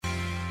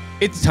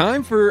It's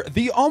time for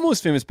the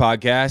Almost Famous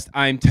podcast.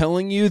 I'm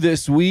telling you,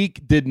 this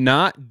week did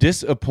not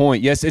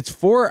disappoint. Yes, it's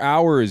 4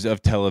 hours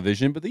of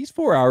television, but these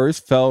 4 hours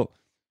felt,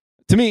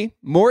 to me,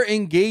 more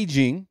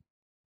engaging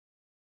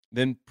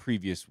than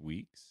previous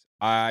weeks.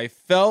 I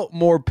felt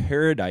more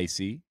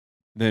paradisey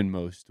than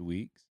most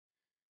weeks.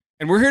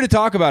 And we're here to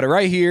talk about it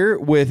right here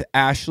with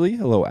Ashley.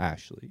 Hello,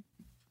 Ashley.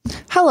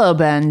 Hello,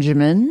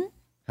 Benjamin.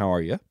 How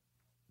are you?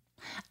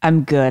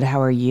 I'm good.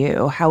 How are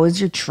you? How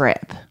was your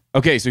trip?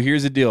 Okay, so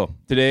here's the deal.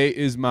 Today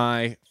is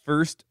my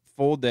first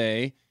full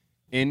day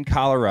in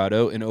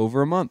Colorado in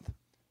over a month.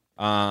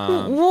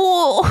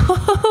 Whoa.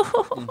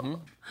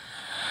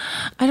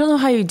 I don't know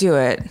how you do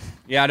it.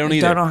 Yeah, I don't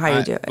either. I don't know how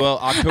you do it. Well,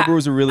 October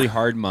was a really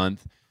hard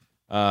month.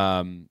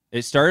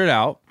 It started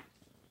out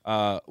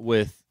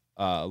with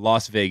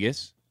Las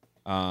Vegas.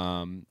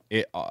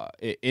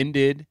 It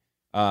ended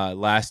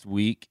last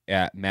week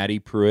at Maddie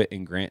Pruitt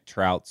and Grant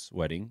Trout's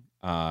wedding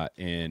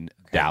in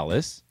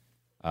Dallas.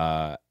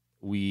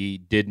 We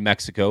did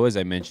Mexico, as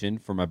I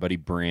mentioned, for my buddy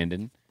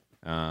Brandon.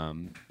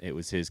 It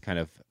was his kind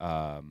of,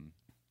 I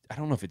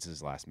don't know if it's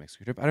his last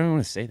Mexico trip. I don't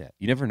want to say that.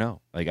 You never know.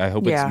 Like, I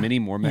hope it's many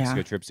more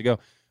Mexico trips to go.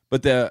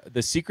 But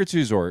the Secrets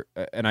Resort,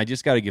 and I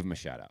just got to give them a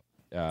shout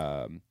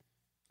out.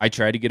 I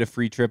tried to get a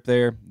free trip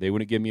there. They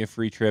wouldn't give me a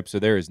free trip. So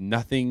there is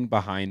nothing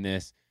behind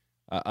this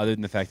other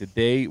than the fact that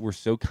they were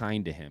so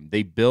kind to him.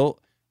 They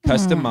built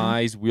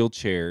customized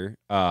wheelchair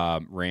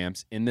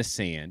ramps in the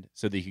sand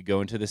so that he could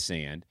go into the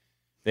sand.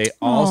 They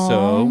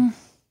also,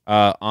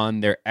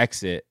 on their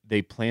exit,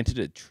 they planted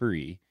a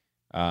tree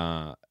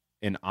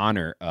in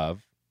honor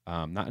of,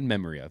 not in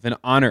memory of, in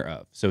honor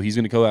of. So he's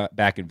going to go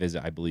back and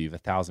visit, I believe,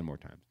 1,000 more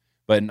times.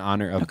 But in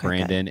honor of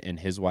Brandon and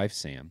his wife,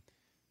 Sam.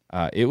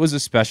 It was a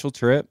special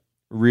trip.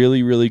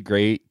 Really, really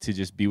great to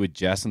just be with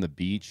Jess on the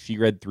beach. She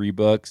read 3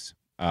 books.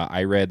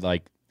 I read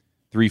like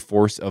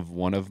 3/4 of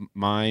one of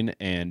mine.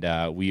 And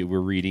we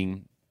were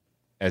reading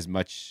as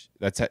much.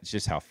 That's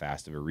just how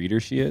fast of a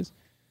reader she is.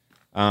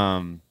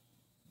 And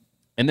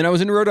then I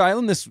was in Rhode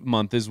Island this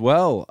month as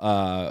well,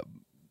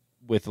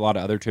 with a lot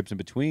of other trips in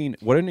between.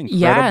 What an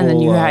incredible and then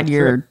you had trip.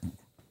 your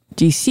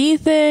DC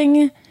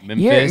thing.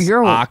 Memphis,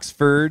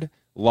 Oxford,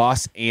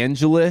 Los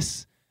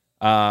Angeles.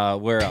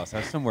 Where else? I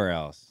was somewhere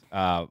else.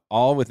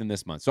 All within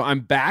this month. So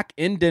I'm back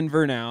in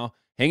Denver now,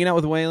 hanging out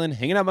with Waylon,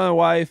 hanging out with my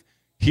wife,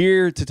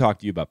 here to talk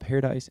to you about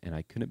Paradise, and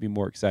I couldn't be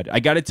more excited.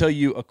 I got to tell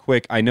you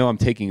I know I'm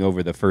taking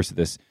over the first of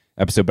this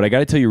episode, but I got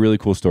to tell you a really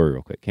cool story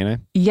real quick. Can I?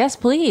 Yes,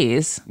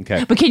 please.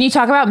 Okay. But can you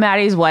talk about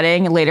Maddie's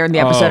wedding later in the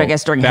episode, I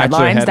guess, during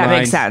headlines? That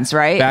makes sense,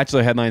 right?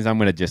 Bachelor headlines, I'm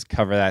going to just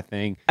cover that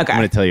thing. Okay. I'm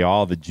going to tell you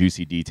all the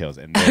juicy details.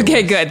 And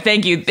okay, good.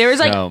 Thank you. There was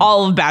like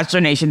all of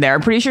Bachelor Nation there.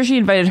 I'm pretty sure she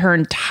invited her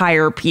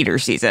entire Peter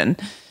season.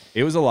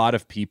 It was a lot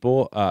of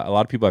people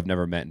I've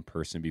never met in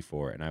person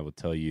before. And I will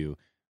tell you,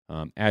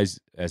 as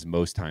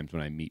most times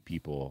when I meet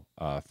people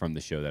from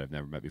the show that I've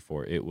never met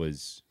before, it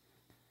was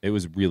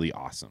really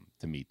awesome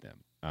to meet them.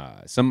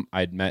 Some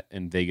I'd met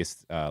in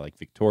Vegas, like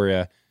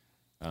Victoria,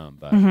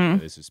 but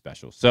this is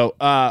special. So,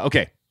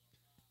 okay,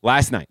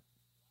 last night,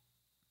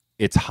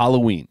 it's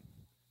Halloween.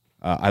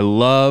 I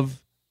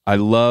love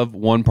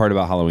one part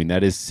about Halloween.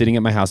 That is sitting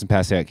at my house and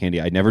passing out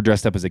candy. I never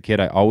dressed up as a kid.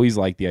 I always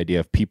liked the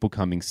idea of people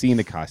coming, seeing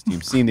the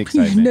costume, seeing the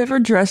excitement. You never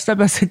dressed up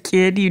as a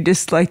kid? You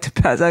just liked to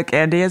pass out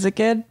candy as a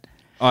kid?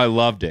 I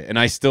loved it, and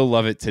I still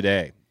love it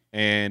today.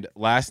 And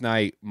last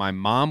night, my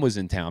mom was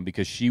in town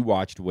because she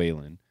watched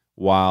Waylon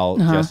while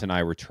Jess and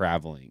I were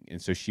traveling.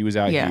 And so she was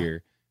out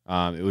here.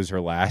 It was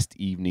her last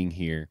evening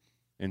here.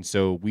 And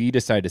so we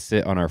decided to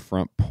sit on our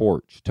front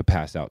porch to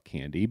pass out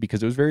candy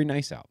because it was very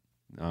nice out.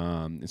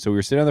 And so we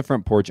were sitting on the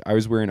front porch. I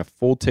was wearing a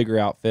full Tigger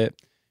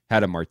outfit,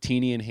 had a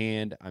martini in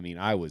hand. I mean,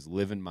 I was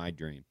living my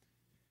dream.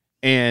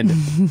 And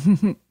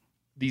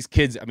these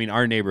kids, I mean,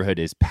 our neighborhood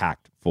is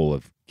packed full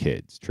of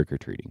kids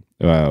trick-or-treating.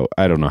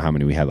 I don't know how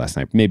many we had last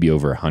night, maybe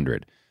over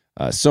 100.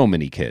 So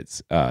many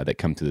kids that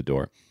come to the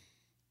door.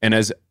 And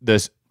as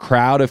this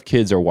crowd of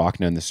kids are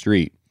walking down the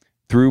street,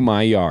 through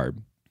my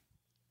yard,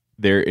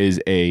 there is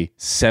a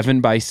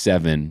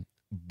 7x7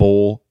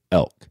 bull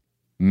elk,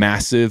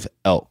 massive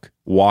elk,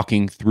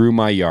 walking through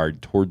my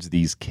yard towards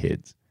these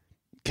kids.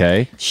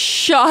 Okay?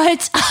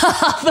 Shut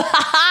up.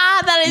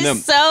 That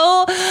is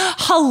so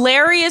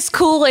hilarious,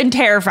 cool, and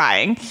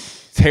terrifying.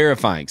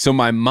 Terrifying. So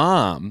my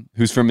mom,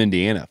 who's from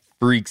Indiana,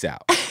 freaks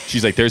out.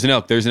 She's like, there's an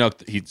elk.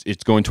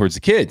 It's going towards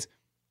the kids.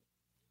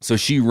 So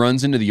she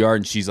runs into the yard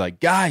and she's like,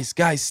 guys,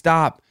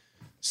 stop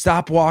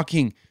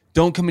walking.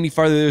 Don't come any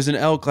farther. There's an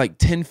elk like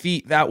 10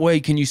 feet that way.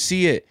 Can you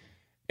see it?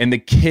 And the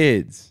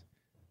kids,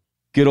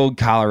 good old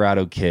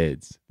Colorado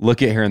kids,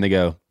 look at her and they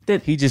go,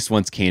 he just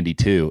wants candy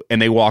too.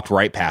 And they walked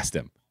right past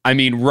him. I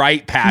mean,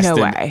 right past him.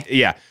 No way.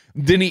 Yeah.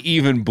 Didn't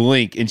even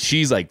blink. And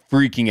she's like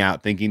freaking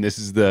out thinking this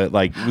is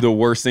the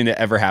worst thing that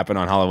ever happened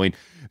on Halloween.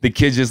 The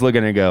kids just look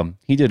at her and go,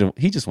 he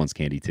just wants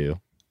candy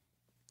too.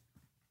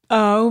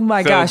 Oh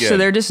my gosh. Good. So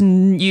they're just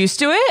used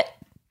to it?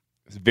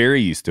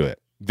 Very used to it.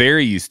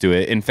 Very used to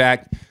it. In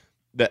fact,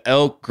 the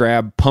elk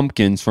grabbed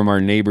pumpkins from our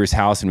neighbor's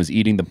house and was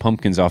eating the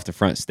pumpkins off the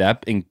front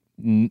step, and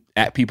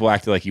people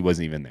acted like he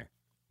wasn't even there.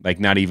 Like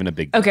not even a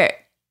big deal. Okay.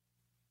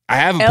 I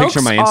have a picture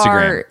on my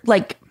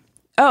Instagram.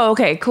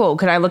 Okay, cool.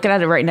 Can I look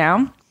at it right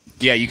now?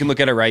 Yeah, you can look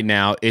at it right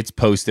now. It's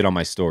posted on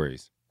my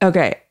stories.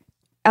 Okay.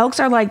 Elks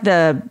are like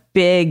the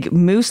big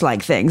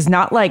moose-like things,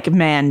 not like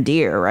man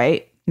deer,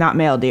 right? Not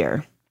male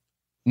deer.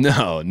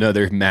 No,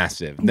 they're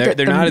massive. They're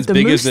not as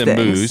big as a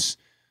moose.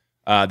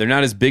 They're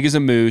not as big as a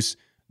moose.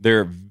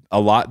 They're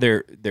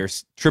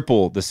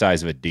triple the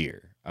size of a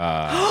deer.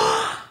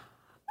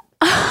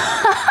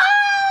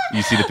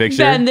 You see the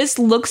picture? Ben, this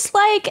looks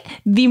like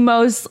the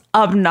most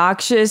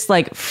obnoxious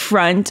like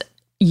front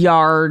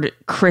yard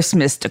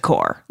Christmas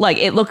decor. Like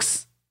it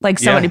looks like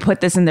somebody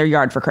put this in their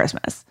yard for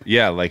Christmas.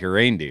 Yeah, like a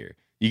reindeer.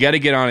 You got to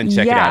get on and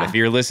check it out. If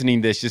you're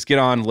listening to this, just get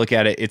on, look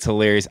at it. It's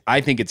hilarious.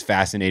 I think it's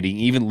fascinating.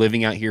 Even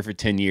living out here for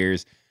 10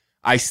 years,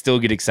 I still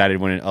get excited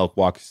when an elk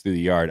walks through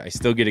the yard. I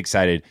still get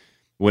excited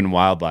when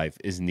wildlife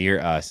is near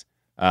us.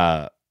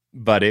 But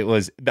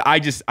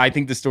I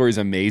think the story is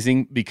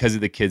amazing because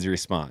of the kids'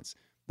 response.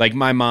 Like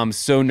my mom's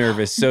so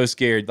nervous, so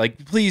scared.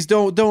 Like, please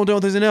don't.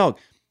 There's an elk.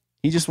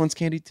 He just wants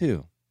candy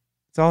too.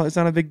 It's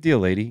not a big deal,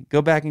 lady.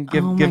 Go back and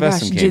give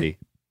us some candy.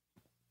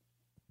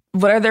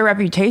 What are their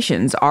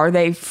reputations? Are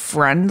they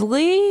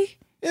friendly?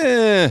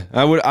 Yeah,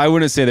 I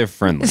wouldn't say they're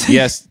friendly.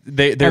 Yes,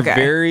 they're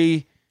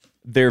okay.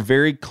 They're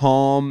very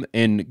calm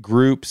in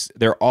groups.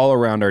 They're all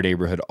around our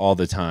neighborhood all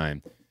the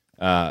time.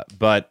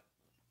 But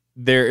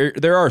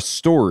there are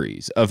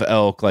stories of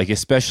elk, like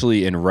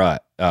especially in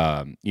rut,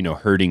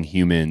 hurting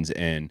humans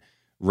and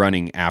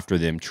running after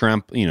them,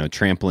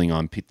 trampling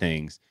on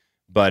things.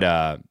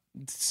 But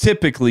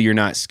typically you're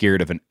not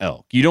scared of an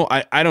elk. You don't,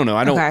 I don't know.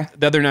 Okay.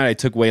 The other night I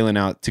took Waylon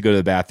out to go to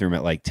the bathroom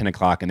at like 10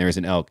 o'clock and there was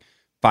an elk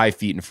 5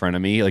 feet in front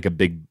of me, like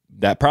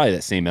probably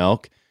that same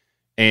elk.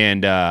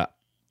 And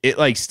it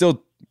like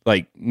still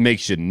like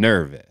makes you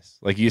nervous.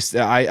 Like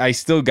I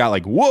still got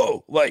like,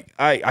 whoa, like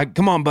I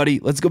come on, buddy,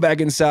 let's go back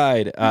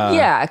inside.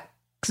 Yeah.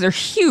 Cause they're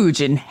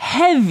huge and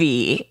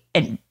heavy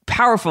and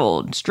powerful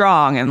and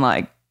strong and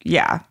like,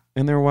 yeah.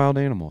 And they're a wild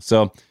animal.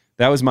 So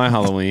that was my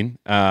Halloween.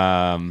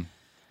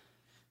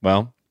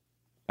 Well,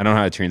 I don't know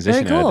how to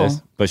transition out of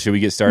this, but should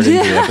we get started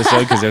into the episode?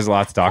 Because there's a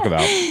lot to talk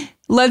about.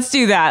 Let's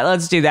do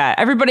that.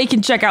 Everybody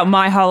can check out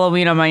my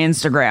Halloween on my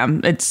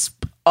Instagram. It's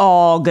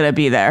all going to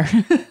be there.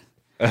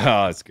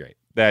 Oh, that's great.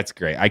 That's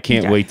great. I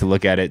can't wait to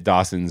look at it.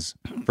 Dawson's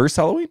first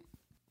Halloween?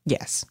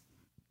 Yes.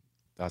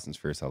 Dawson's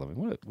first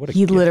Halloween. What a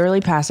He literally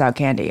passed out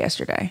candy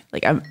yesterday.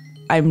 Like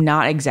I'm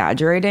not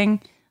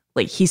exaggerating.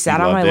 Like he sat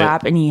on my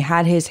lap and he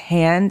had his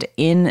hand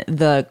in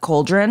the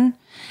cauldron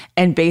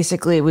and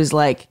basically it was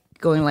like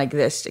going like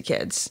this to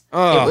kids.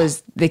 Oh. It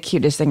was the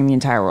cutest thing in the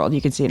entire world.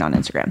 You can see it on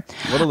Instagram.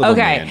 What a little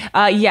man.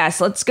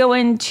 Yes, let's go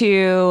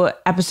into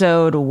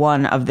episode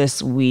 1 of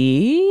this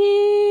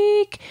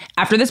week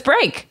after this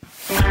break.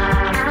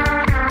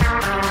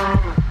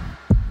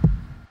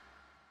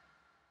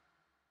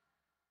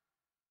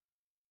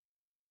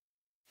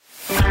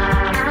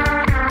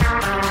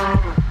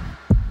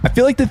 I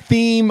feel like the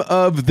theme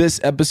of this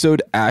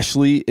episode,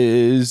 Ashley,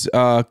 is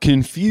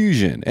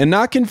confusion. And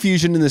not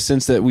confusion in the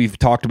sense that we've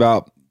talked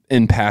about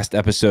in past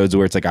episodes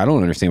where it's like, I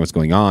don't understand what's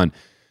going on.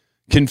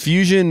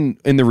 Confusion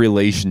in the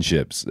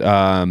relationships.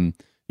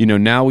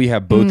 Now we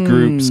have both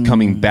groups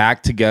coming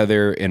back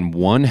together in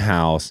one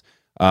house.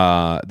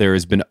 There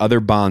has been other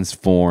bonds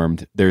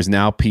formed. There's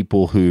now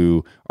people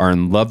who are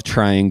in love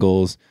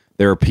triangles.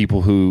 There are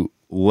people who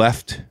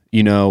left,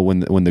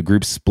 when the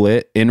group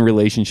split in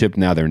relationship.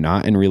 Now they're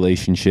not in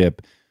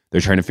relationship.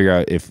 They're trying to figure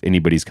out if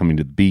anybody's coming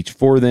to the beach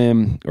for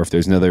them or if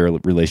there's another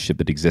relationship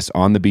that exists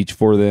on the beach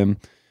for them.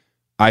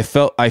 I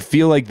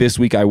feel like this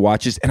week I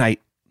watch this and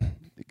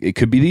it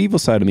could be the evil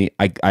side of me.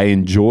 I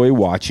enjoy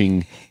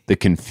watching the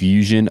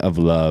confusion of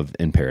love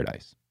in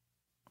paradise.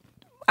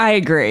 I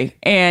agree.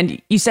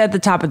 And you said at the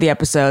top of the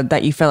episode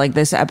that you felt like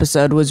these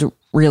episodes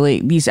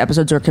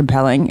were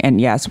compelling. And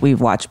yes,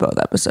 we've watched both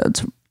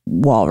episodes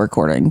while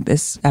recording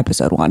this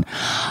episode 1.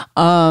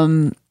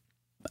 I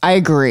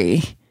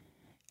agree.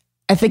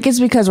 I think it's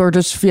because we're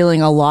just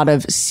feeling a lot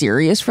of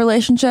serious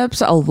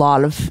relationships, a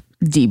lot of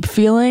deep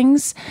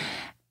feelings.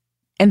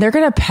 And they're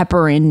going to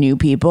pepper in new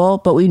people,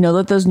 but we know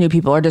that those new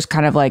people are just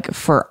kind of like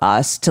for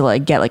us to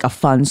like get like a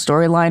fun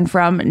storyline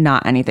from,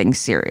 not anything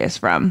serious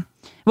from.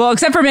 Well,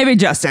 except for maybe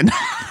Justin.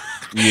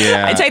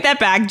 Yeah. I take that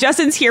back.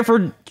 Justin's here for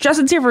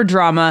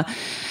drama.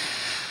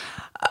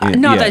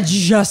 Not that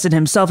Justin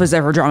himself is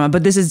ever drama,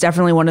 but this is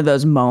definitely one of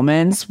those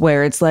moments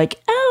where it's like,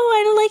 oh,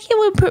 I like it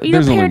when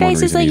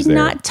Paradise is like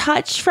not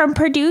touched from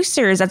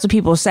producers. That's what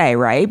people say,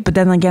 right? But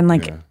then again,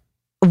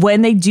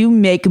 when they do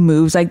make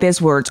moves like this,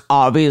 where it's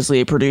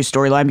obviously a produced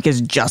storyline because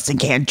Justin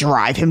can't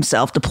drive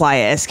himself to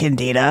Playa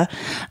Escondida,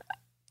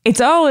 it's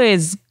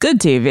always good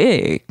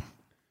TV.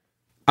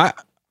 I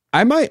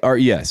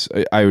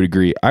would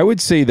agree. I would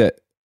say that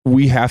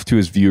we have to,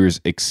 as viewers,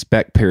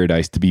 expect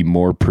Paradise to be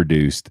more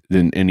produced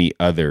than any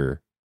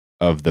other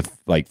of the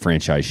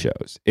franchise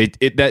shows.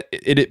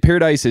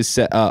 Paradise is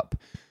set up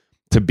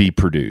to be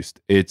produced.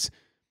 It's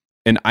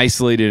an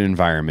isolated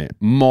environment,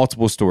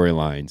 multiple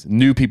storylines,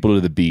 new people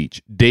to the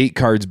beach, date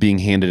cards being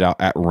handed out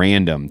at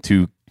random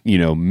to,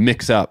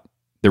 mix up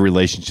the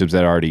relationships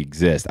that already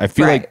exist. I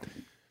feel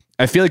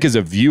like as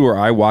a viewer,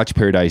 I watch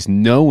Paradise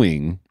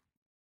knowing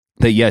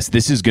that, yes,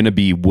 this is going to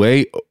be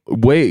way,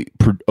 I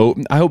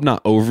hope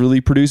not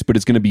overly produced, but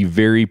it's going to be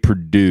very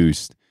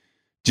produced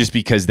just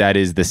because that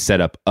is the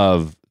setup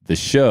of the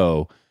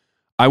show.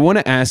 I want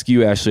to ask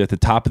you, Ashley, at the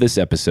top of this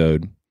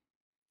episode,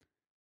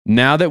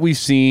 now that we've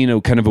seen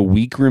a kind of a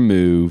week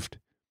removed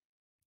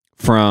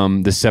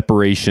from the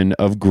separation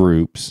of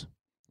groups,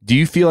 do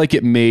you feel like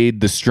it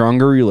made the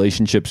stronger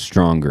relationship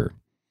stronger?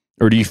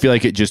 Or do you feel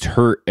like it just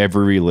hurt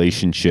every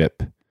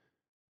relationship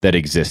that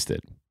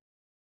existed?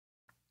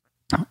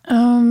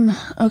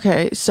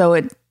 Okay, so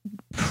it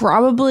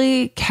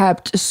probably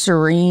kept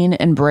Serene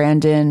and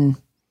Brandon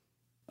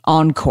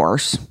on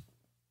course.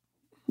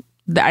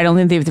 I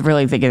don't think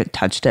it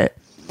touched it.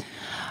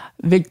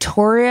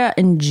 Victoria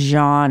and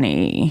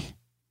Johnny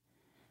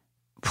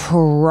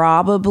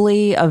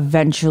probably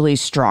eventually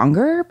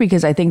stronger,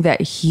 because I think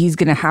that he's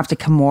going to have to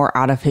come more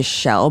out of his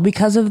shell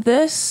because of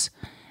this,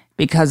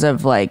 because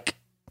of like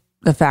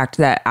the fact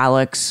that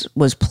Alex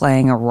was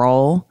playing a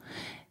role.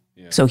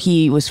 So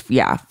he was,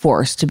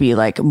 forced to be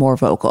like more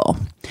vocal.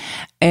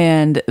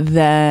 And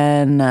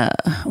then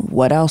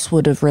what else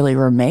would have really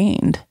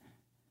remained?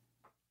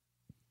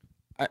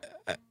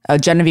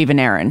 Genevieve and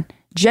Aaron.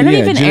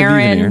 Genevieve and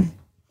Aaron.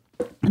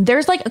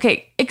 There's like,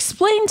 okay,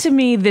 explain to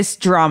me this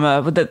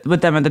drama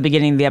with them at the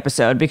beginning of the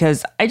episode,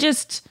 because I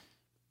just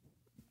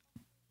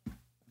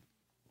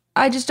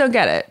don't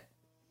get it.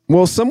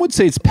 Well, some would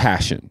say it's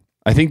passion.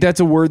 I think that's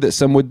a word that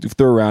some would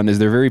throw around, is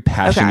they're very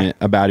passionate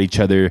about each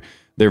other.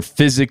 They're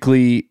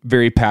physically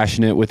very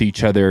passionate with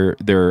each other.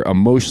 They're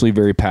emotionally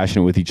very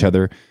passionate with each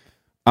other.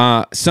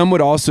 Some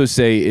would also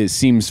say it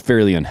seems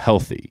fairly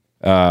unhealthy,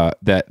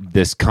 that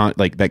this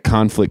that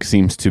conflict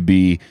seems to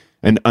be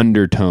an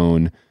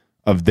undertone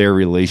of their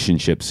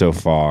relationship so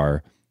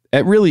far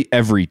at really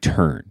every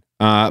turn.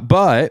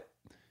 But,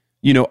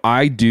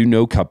 I do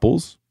know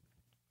couples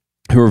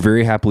who are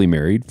very happily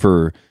married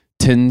for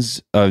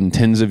tens and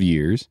tens of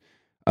years,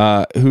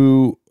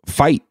 who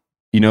fight.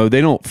 They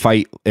don't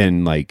fight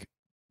and like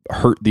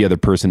hurt the other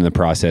person in the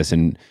process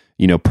and,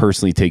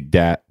 personally take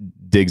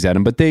digs at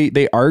them, but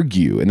they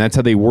argue, and that's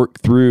how they work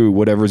through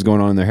whatever's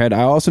going on in their head.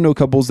 I also know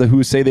couples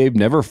who say they've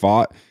never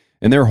fought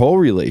in their whole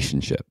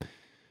relationship.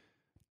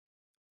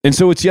 And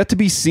so it's yet to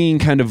be seen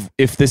kind of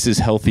if this is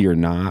healthy or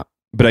not,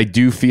 but I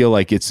do feel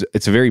like it's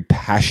a very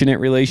passionate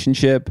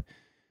relationship.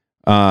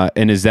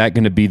 And is that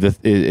going to be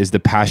is the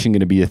passion going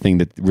to be the thing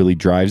that really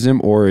drives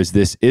them, or is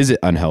it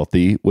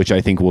unhealthy, which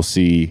I think we'll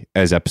see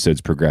as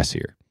episodes progress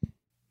here.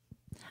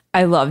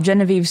 I love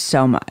Genevieve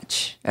so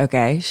much.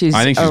 Okay. I think she's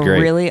a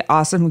great. Really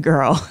awesome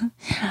girl.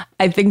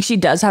 I think she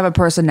does have a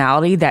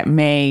personality that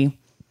may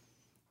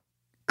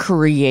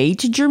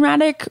create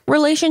dramatic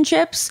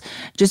relationships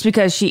just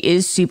because she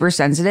is super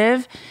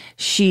sensitive.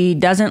 She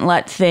doesn't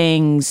let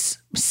things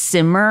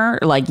simmer.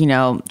 Like,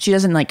 she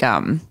doesn't like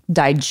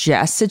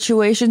digest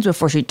situations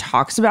before she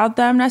talks about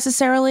them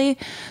necessarily.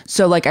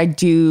 So like, I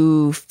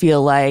do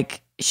feel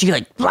like she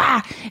like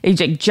blah, and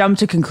like jump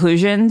to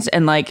conclusions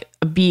and like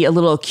be a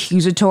little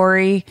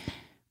accusatory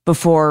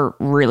before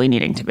really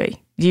needing to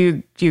be.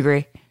 Do you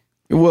agree?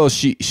 Well,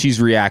 she's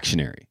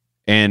reactionary,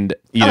 and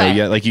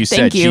like you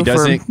said, she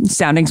doesn't for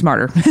sounding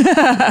smarter.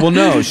 Well,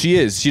 no, she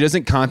is. She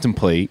doesn't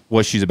contemplate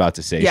what she's about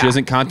to say. Yeah. She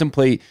doesn't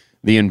contemplate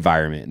the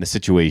environment and the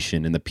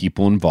situation and the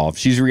people involved.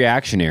 She's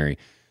reactionary.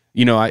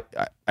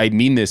 I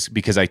mean this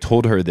because I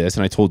told her this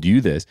and I told you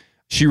this.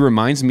 She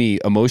reminds me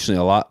emotionally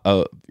a lot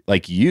of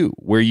like you,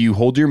 where you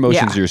hold your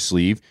emotions in your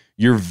sleeve.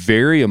 You're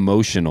very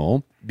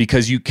emotional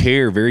because you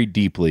care very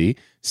deeply.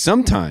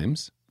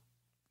 Sometimes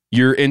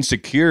your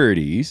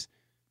insecurities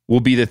will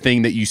be the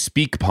thing that you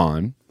speak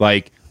upon.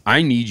 Like,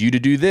 I need you to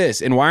do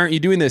this. And why aren't you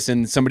doing this?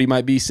 And somebody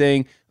might be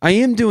saying, I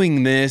am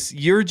doing this.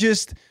 You're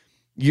just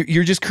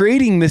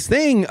creating this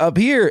thing up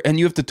here, and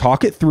you have to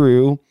talk it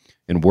through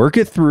and work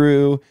it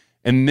through.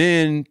 And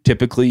then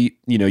typically,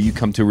 you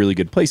come to a really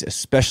good place,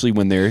 especially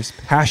when there's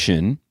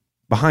passion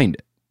behind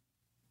it.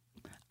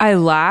 I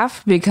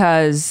laugh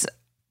because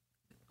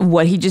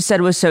what he just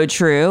said was so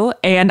true.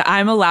 And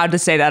I'm allowed to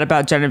say that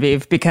about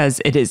Genevieve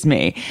because it is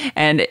me.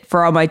 And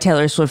for all my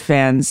Taylor Swift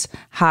fans,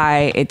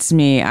 hi, it's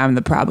me. I'm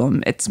the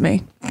problem. It's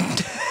me.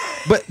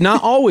 But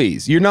not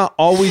always. You're not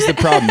always the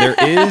problem.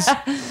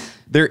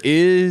 There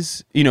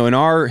is, in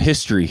our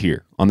history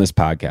here on this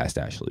podcast,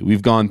 Ashley,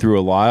 we've gone through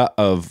a lot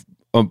of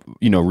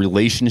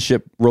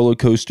relationship roller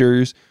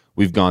coasters.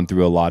 We've gone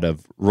through a lot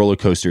of roller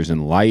coasters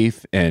in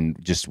life and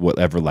just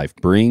whatever life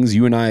brings.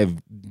 You and I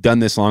have done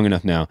this long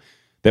enough now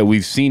that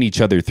we've seen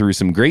each other through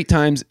some great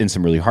times and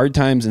some really hard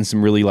times and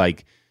some really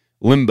like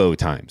limbo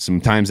times, some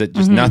times that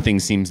just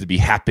nothing seems to be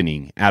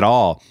happening at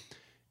all.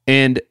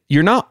 And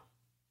you're not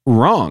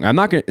wrong. I'm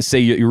not going to say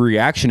your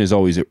reaction is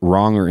always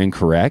wrong or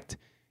incorrect.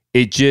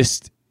 It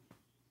just,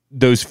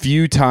 those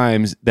few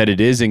times that it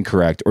is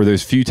incorrect, or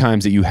those few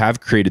times that you have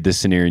created this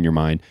scenario in your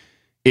mind,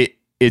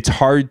 it's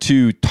hard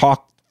to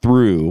talk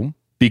through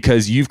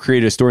because you've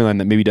created a storyline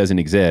that maybe doesn't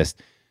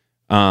exist.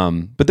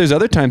 But there's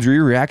other times where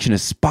your reaction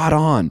is spot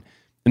on.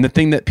 And the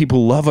thing that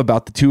people love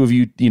about the two of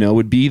you,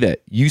 would be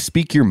that you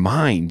speak your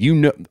mind.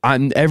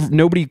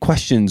 Nobody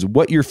questions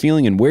what you're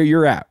feeling and where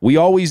you're at. We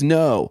always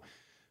know.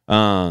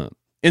 And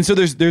so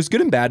there's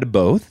good and bad to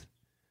both.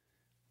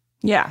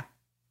 Yeah.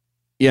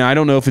 Yeah, I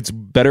don't know if it's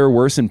better or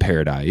worse in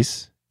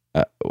Paradise.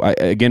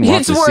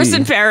 It's worse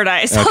in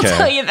Paradise. Okay. I'll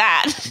tell you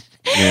that.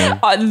 Yeah.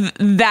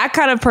 That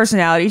kind of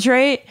personality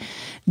trait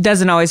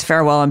doesn't always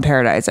fare well in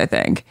Paradise, I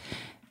think.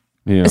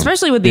 Yeah.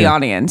 Especially with the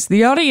audience.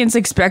 The audience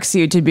expects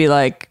you to be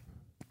like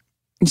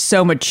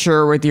so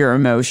mature with your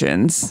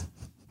emotions.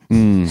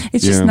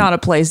 It's just not a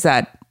place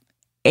that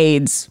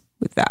aids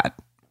with that.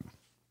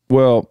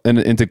 Well,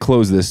 and to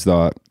close this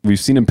thought, we've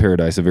seen in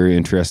Paradise a very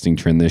interesting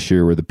trend this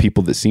year where the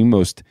people that seem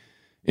most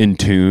in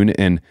tune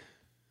and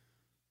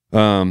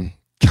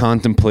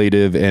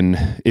contemplative,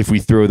 and if we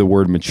throw the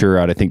word mature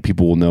out, I think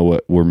people will know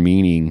what we're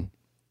meaning,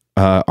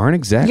 aren't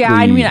exactly. Yeah,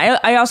 I mean,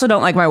 I also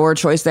don't like my word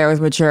choice there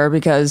with mature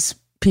because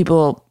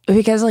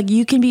like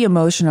you can be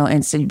emotional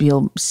and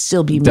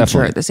still be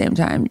mature at the same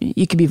time.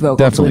 You can be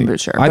vocal and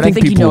mature. But I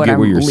think you know what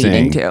I'm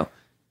leading to.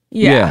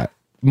 Yeah.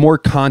 More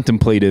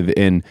contemplative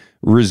and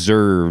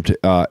reserved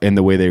in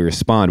the way they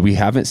respond. We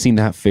haven't seen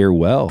that fare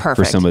well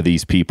for some of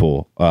these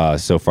people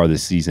so far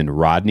this season.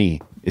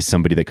 Rodney is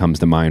somebody that comes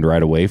to mind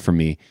right away for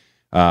me.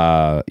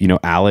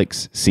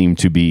 Alex seemed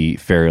to be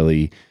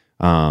fairly,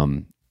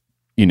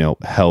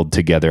 held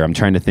together. I'm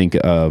trying to think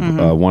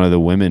of one of the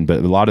women, but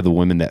a lot of the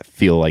women that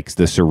feel like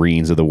the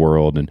Serenes of the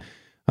world, and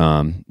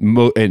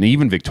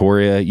even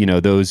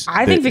Victoria, those.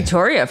 I think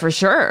Victoria for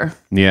sure.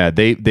 Yeah,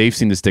 they've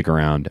seemed to stick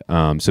around.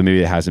 So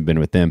maybe it hasn't been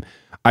with them.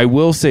 I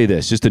will say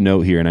this, just a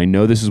note here, and I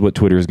know this is what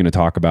Twitter is going to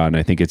talk about, and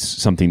I think it's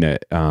something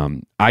that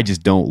I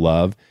just don't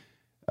love.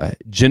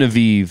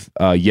 Genevieve,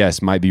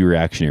 yes, might be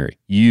reactionary.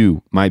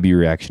 You might be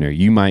reactionary.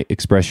 You might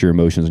express your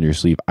emotions on your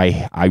sleeve.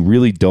 I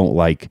really don't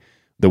like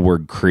the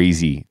word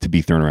crazy to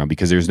be thrown around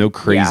because there's no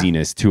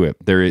craziness to it.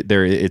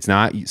 It's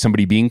not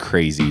somebody being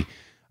crazy.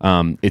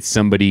 It's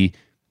somebody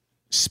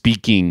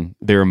speaking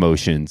their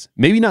emotions,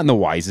 maybe not in the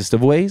wisest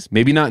of ways,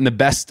 maybe not in the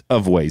best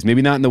of ways,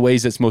 maybe not in the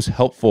ways that's most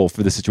helpful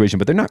for the situation,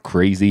 but they're not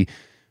crazy.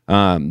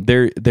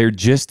 They're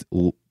just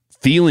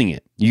feeling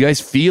it. You guys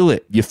feel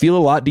it. You feel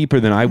a lot deeper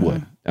than I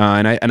would.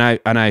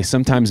 And I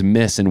sometimes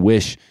miss and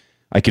wish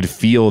I could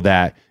feel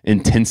that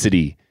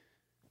intensity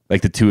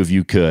like the two of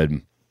you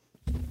could,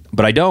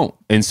 but I don't.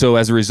 And so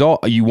as a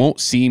result, you won't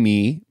see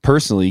me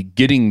personally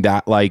getting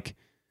that like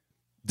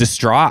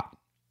distraught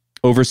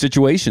over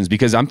situations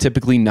because I'm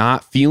typically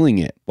not feeling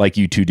it like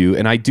you two do.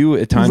 And I do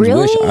at times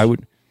wish I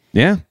would.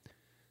 Yeah.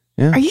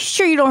 Are you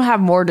sure you don't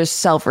have more to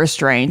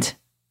self-restraint?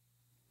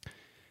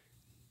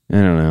 I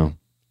don't know.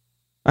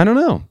 I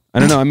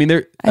mean,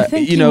 I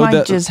think you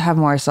might just have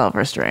more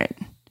self-restraint.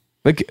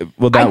 Like,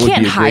 well, that I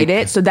can't hide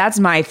it, so that's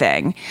my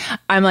thing.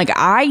 I'm like,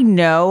 I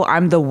know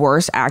I'm the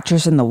worst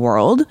actress in the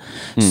world,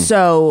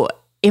 so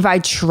if I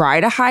try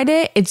to hide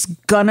it, it's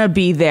gonna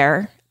be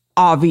there,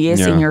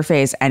 obvious in your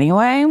face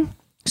anyway.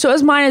 So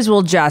as might as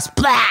well just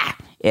blah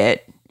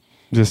it.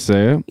 Just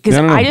say it. Because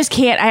I just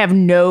can't. I have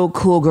no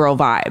cool girl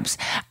vibes.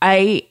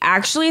 I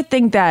actually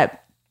think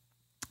that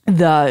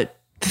the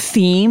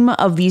theme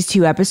of these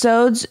two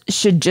episodes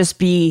should just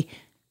be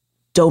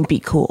don't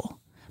be cool.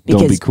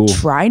 Because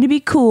trying to be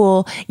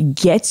cool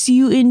gets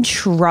you in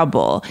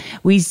trouble.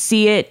 We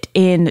see it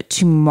in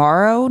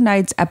tomorrow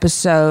night's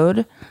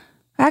episode.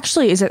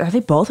 Actually, are they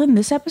both in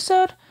this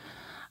episode?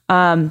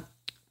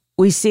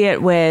 We see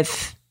it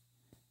with,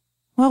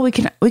 well, we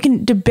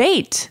can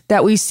debate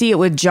that we see it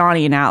with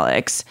Johnny and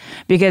Alex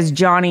because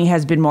Johnny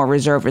has been more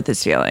reserved with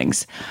his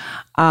feelings,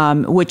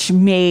 which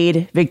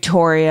made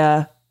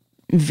Victoria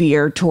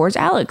veer towards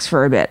Alex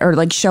for a bit or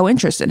like show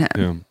interest in him.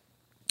 Yeah.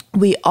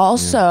 We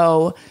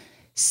also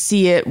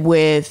see it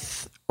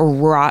with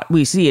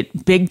we see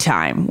it big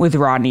time with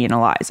Rodney and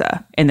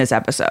Eliza in this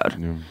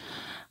episode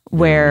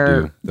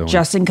where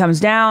Justin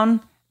comes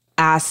down,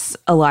 asks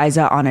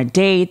Eliza on a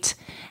date,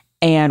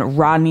 and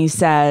Rodney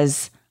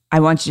says, I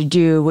want you to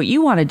do what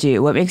you want to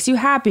do. What makes you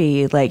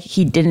happy? Like,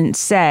 he didn't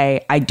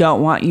say, I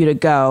don't want you to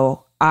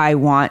go. I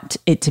want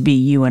it to be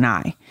you and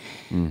I.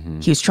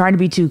 Mm-hmm. He was trying to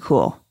be too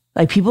cool.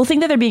 Like, people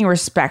think that they're being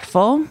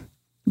respectful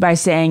by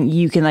saying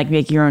you can like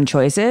make your own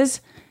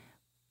choices.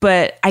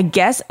 But I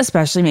guess,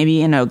 especially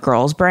maybe in a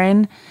girl's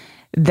brain,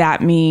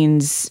 that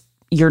means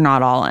you're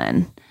not all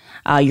in.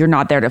 You're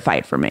not there to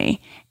fight for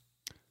me.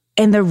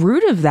 And the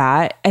root of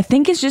that, I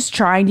think, is just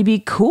trying to be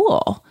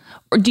cool.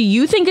 Or do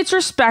you think it's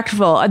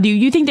respectful? Do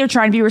you think they're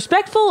trying to be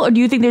respectful? Or do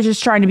you think they're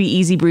just trying to be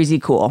easy breezy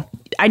cool?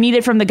 I need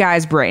it from the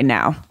guy's brain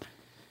now.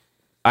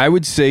 I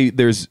would say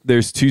there's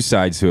two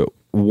sides to it.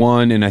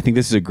 One, and I think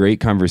this is a great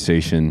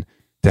conversation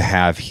to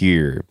have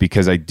here,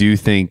 because I do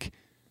think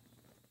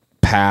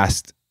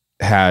past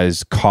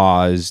has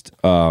caused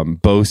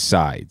both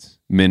sides,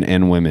 men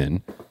and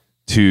women,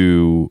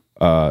 to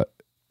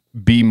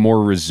be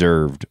more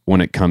reserved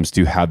when it comes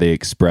to how they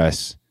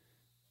express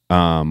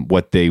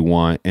what they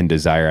want and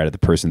desire out of the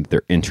person that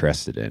they're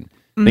interested in.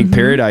 I think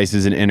Paradise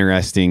is an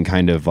interesting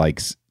kind of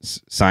like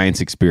science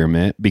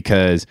experiment,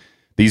 because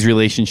these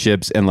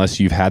relationships, unless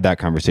you've had that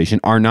conversation,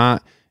 are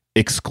not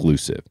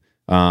exclusive.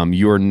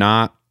 You're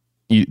not,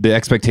 the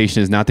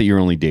expectation is not that you're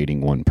only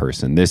dating one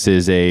person. This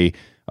is a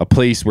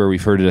place where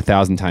we've heard it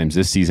 1,000 times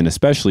this season,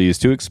 especially, is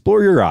to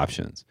explore your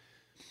options.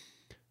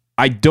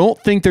 I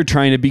don't think they're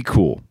trying to be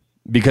cool,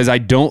 because I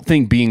don't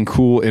think being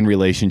cool in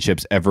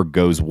relationships ever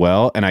goes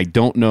well. And I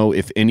don't know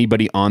if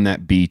anybody on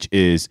that beach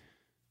is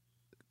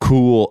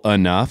cool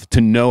enough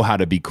to know how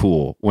to be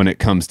cool when it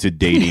comes to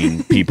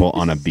dating people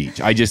on a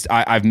beach.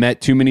 I've met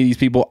too many of these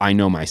people. I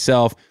know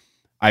myself.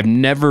 I've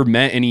never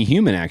met any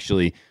human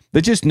actually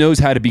that just knows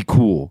how to be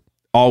cool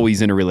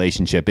always in a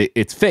relationship.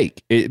 It's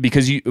fake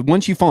because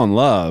once you fall in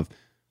love,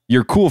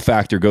 your cool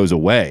factor goes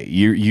away.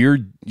 You're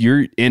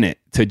in it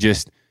to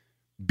just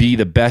be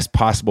the best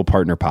possible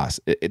partner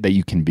that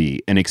you can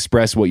be and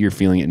express what you're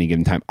feeling at any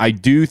given time. I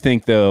do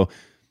think though,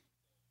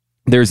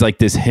 there's like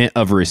this hint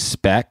of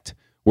respect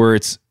where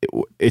it's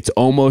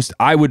almost,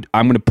 I'm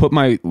going to put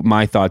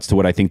my thoughts to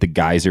what I think the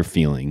guys are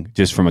feeling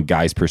just from a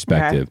guy's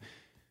perspective. Okay.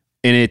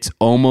 And it's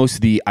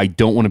almost I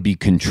don't want to be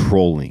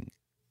controlling.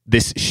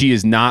 She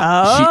is not.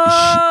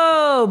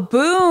 Oh,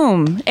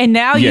 boom. And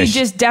now you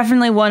just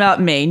definitely one up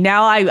me.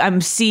 Now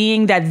I'm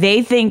seeing that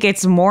they think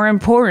it's more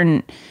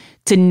important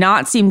to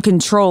not seem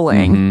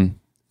controlling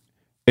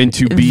and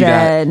to be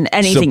than that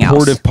anything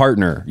supportive else.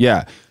 partner.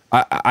 Yeah.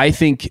 I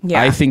think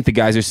the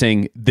guys are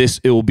saying this,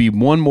 it will be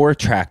 1, more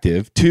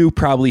attractive, 2,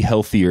 probably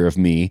healthier of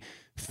me,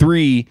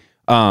 3,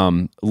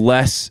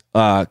 less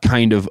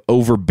kind of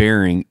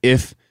overbearing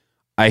if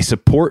I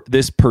support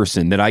this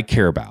person that I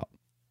care about.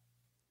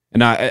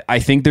 And I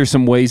think there's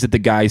some ways that the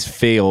guys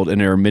failed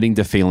and are admitting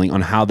to failing on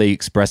how they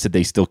expressed that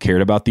they still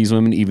cared about these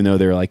women, even though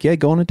they're like, yeah,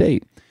 go on a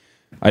date.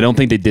 I don't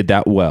think they did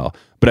that well.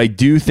 But I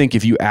do think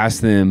if you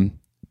ask them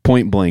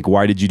point blank,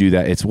 why did you do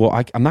that? It's, well,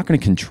 I'm not going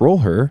to control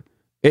her.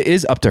 It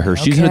is up to her.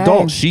 She's an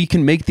adult. She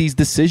can make these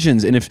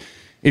decisions. And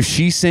if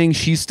she's saying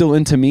she's still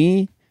into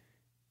me,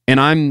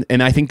 and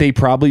I think they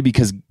probably,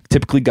 because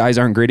typically guys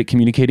aren't great at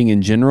communicating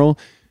in general,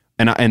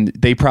 and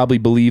they probably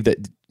believe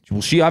that,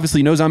 well, she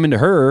obviously knows I'm into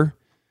her.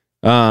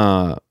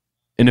 And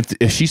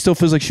if she still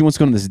feels like she wants to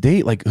go on this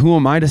date, like, who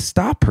am I to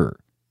stop her?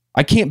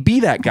 I can't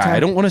be that guy. Okay. I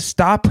don't want to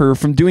stop her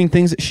from doing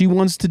things that she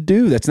wants to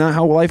do. That's not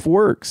how life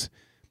works.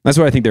 That's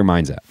what I think their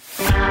mind's at.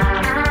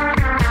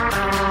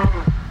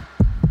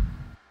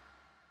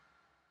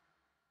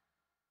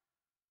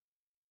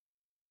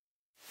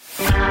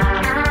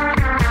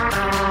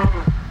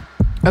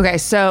 Okay,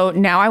 so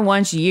now I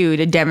want you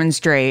to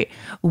demonstrate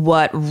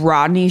what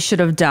Rodney should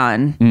have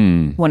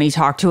done when he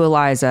talked to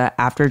Eliza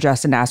after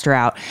Justin asked her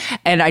out.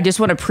 And I just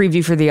want to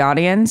preview for the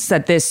audience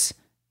that this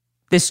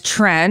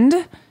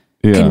trend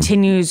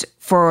continues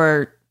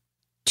for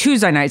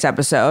Tuesday night's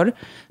episode.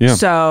 Yeah.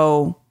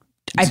 So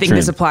I think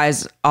this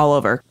applies all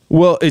over.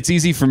 Well, it's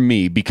easy for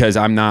me because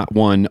I'm not,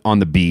 1, on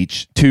the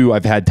beach. 2,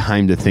 I've had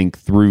time to think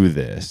through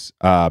this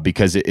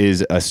because it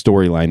is a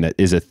storyline that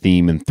is a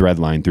theme and thread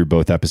line through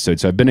both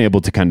episodes. So I've been able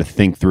to kind of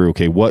think through,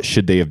 okay, what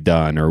should they have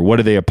done or what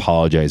are they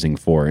apologizing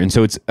for? And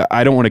so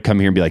I don't want to come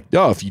here and be like,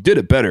 oh, if you did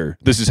it better,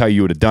 this is how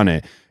you would have done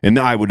it. And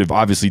I would have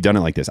obviously done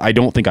it like this. I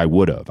don't think I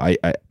would have.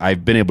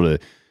 I've been able to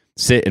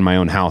sit in my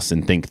own house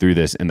and think through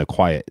this in the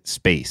quiet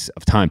space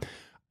of time.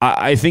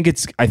 I think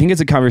it's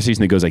a conversation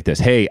that goes like this.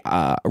 Hey,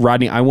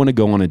 Rodney, I want to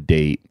go on a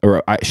date,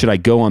 or should I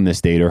go on this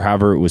date, or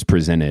however it was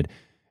presented?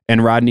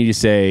 And Rodney to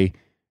say,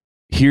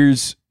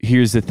 here's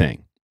the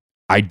thing.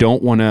 I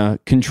don't want to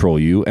control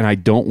you, and I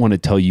don't want to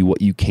tell you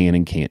what you can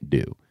and can't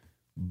do.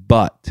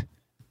 But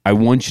I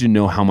want you to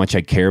know how much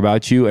I care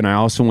about you, and I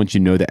also want you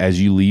to know that as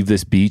you leave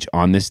this beach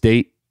on this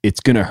date,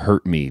 it's going to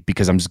hurt me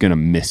because I'm just going to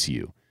miss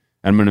you.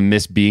 I'm going to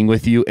miss being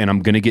with you, and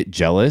I'm going to get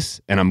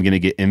jealous, and I'm going to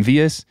get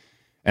envious,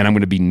 and I'm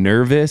going to be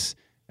nervous,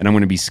 and I'm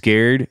going to be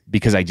scared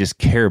because I just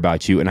care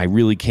about you, and I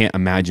really can't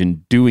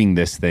imagine doing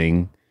this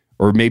thing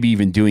or maybe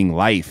even doing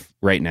life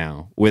right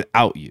now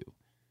without you.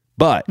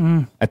 But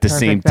at the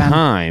same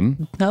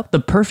time... Nope, the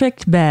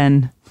perfect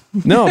Ben.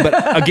 No,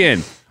 but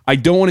again, I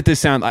don't want it to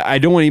sound... I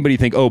don't want anybody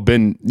to think, oh,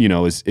 Ben,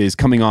 is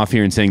coming off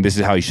here and saying this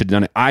is how he should have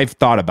done it. I've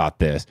thought about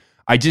this.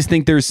 I just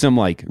think there's some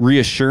like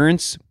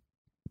reassurance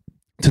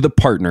to the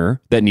partner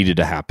that needed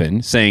to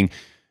happen, saying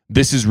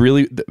this is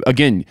really...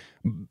 Again...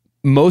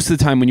 Most of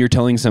the time when you're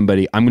telling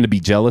somebody, I'm going to be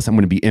jealous, I'm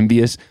going to be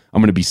envious,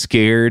 I'm going to be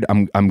scared,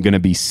 I'm going to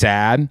be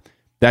sad,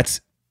 that's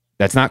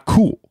not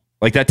cool.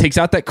 Like that takes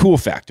out that cool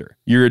factor.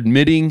 You're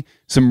admitting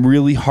some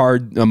really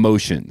hard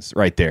emotions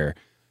right there.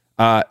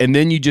 And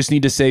then you just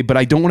need to say, but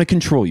I don't want to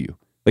control you.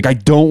 Like I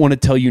don't want to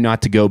tell you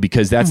not to go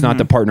because that's not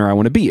the partner I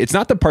want to be. It's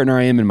not the partner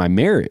I am in my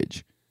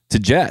marriage to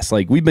Jess.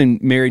 Like we've been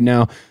married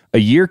now a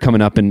year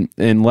coming up in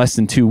less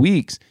than 2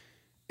 weeks.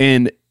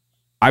 And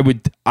I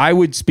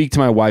would speak to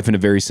my wife in a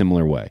very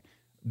similar way.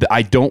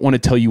 I don't want to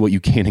tell you what you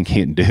can and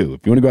can't do.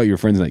 If you want to go out with your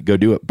friends tonight, go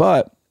do it.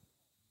 But,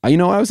 I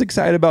was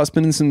excited about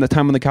spending some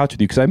time on the couch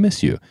with you because I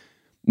miss you.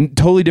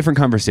 Totally different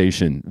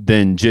conversation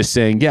than just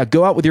saying, yeah,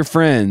 go out with your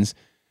friends.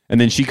 And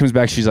then she comes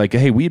back. She's like,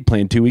 hey, we had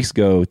planned 2 weeks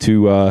ago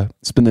to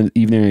spend the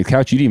evening on the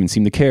couch. You didn't even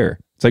seem to care.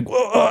 It's like,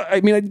 well,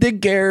 I mean, I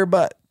did care,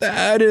 but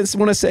I didn't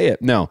want to say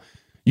it. No,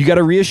 you got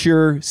to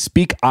reassure,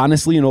 speak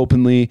honestly and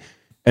openly,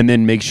 and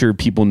then make sure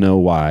people know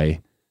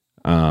why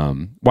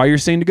you're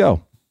saying to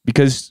go,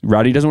 because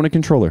Rodney doesn't want to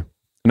control her.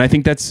 And I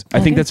think that's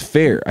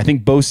fair. I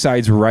think both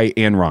sides were right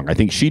and wrong. I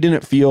think she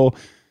didn't feel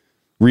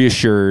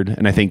reassured,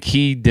 and I think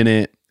he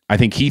didn't. I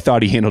think he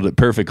thought he handled it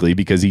perfectly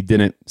because he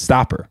didn't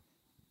stop her.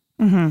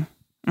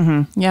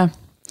 Yeah.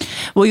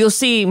 Well, you'll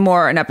see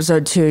more in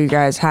episode 2, you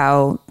guys,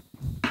 how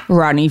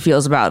Rodney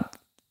feels about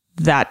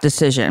that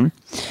decision.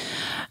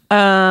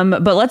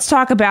 But let's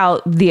talk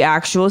about the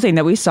actual thing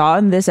that we saw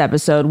in this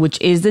episode, which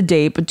is the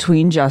date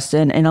between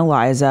Justin and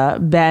Eliza.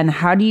 Ben,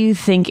 how do you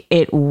think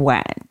it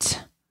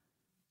went?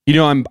 You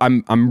know,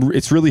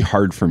 it's really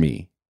hard for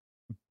me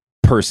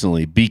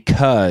personally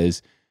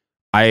because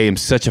I am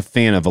such a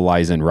fan of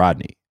Eliza and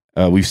Rodney.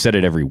 We've said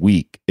it every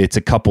week. It's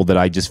a couple that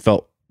I just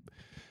felt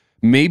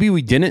maybe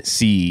we didn't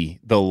see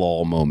the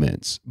lull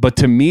moments, but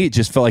to me, it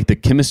just felt like the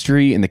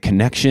chemistry and the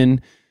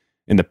connection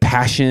and the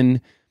passion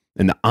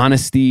and the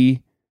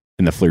honesty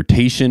and the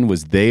flirtation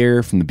was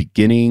there from the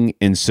beginning.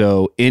 And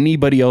so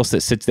anybody else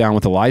that sits down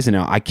with Eliza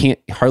now, I can't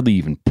hardly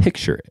even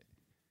picture it.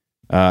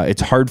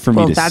 It's hard for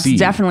me to see. That's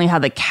definitely how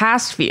the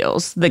cast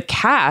feels. The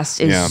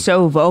cast is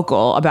so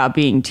vocal about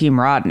being Team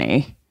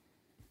Rodney.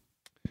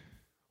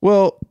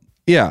 Well,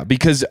 yeah,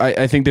 because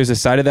I think there's a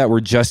side of that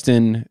where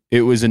Justin,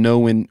 it was a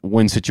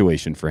no-win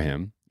situation for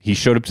him. He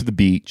showed up to the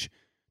beach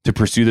to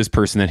pursue this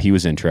person that he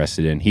was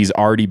interested in. He's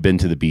already been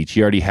to the beach.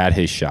 He already had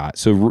his shot.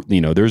 So,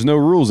 you know, there's no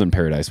rules in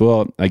paradise.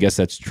 Well, I guess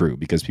that's true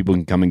because people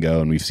can come and go,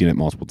 and we've seen it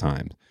multiple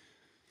times.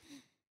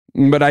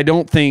 But I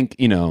don't think,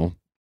 you know,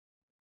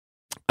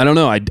 I don't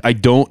know. I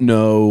don't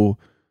know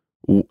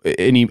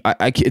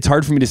it's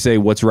hard for me to say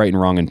what's right and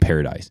wrong in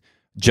paradise.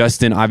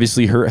 Justin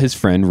obviously hurt his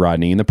friend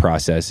Rodney in the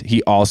process.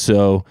 He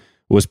also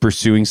was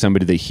pursuing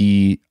somebody that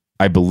he,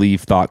 I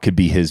believe, thought could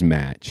be his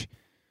match.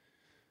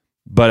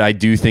 But I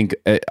do think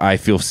I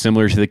feel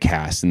similar to the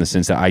cast in the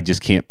sense that I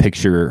just can't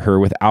picture her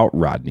without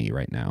Rodney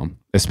right now,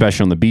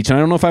 especially on the beach. And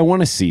I don't know if I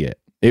want to see it.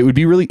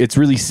 It's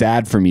really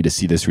sad for me to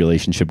see this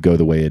relationship go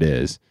the way it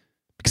is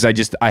because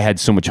I had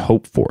so much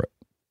hope for it.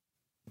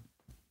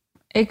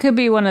 It could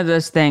be one of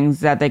those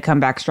things that they come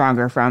back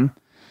stronger from.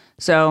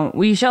 So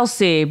we shall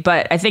see.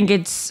 But I think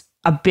it's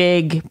a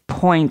big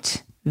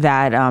point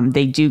that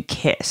they do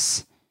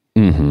kiss.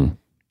 Mm-hmm.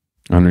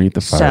 Underneath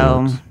the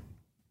fireworks. So,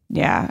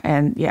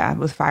 yeah,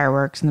 with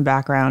fireworks in the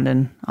background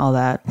and all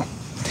that.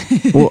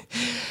 Well,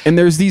 and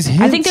there's these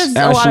hints. I think there's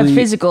a lot of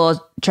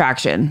physical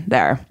attraction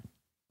there.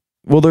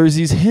 Well, there's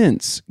these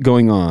hints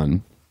going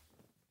on.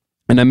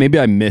 And maybe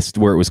I missed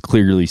where it was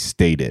clearly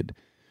stated.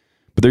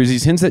 But there's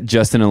these hints that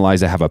Justin and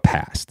Eliza have a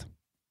past.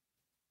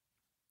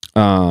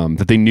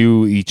 That they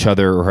knew each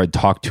other or had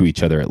talked to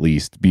each other at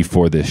least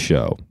before this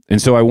show.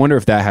 And so I wonder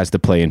if that has to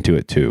play into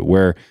it too,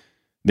 where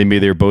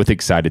they're both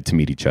excited to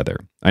meet each other.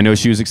 I know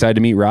she was excited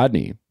to meet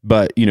Rodney,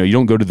 but you know, you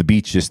don't go to the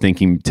beach just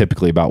thinking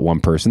typically about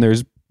one person.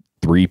 There's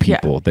 3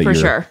 people that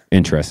you're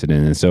interested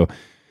in. And so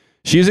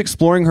she is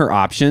exploring her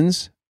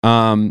options.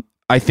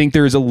 I think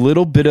there's a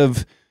little bit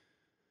of,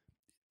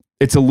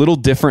 it's a little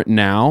different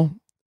now.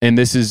 And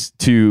this is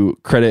to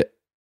credit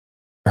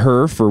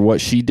her for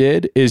what she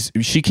did, is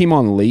she came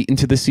on later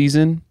into the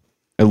season.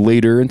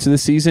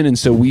 And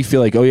so we feel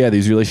like, oh yeah,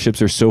 these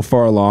relationships are so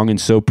far along and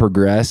so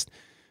progressed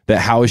that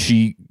how is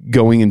she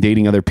going and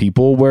dating other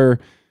people? Where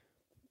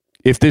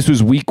if this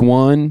was week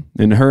 1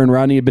 and her and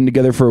Rodney had been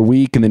together for a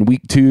week, and then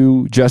week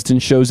 2, Justin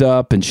shows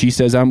up and she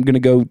says, I'm going to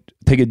go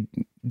take a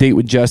date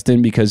with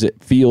Justin because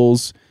it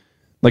feels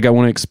like I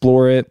want to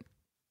explore it.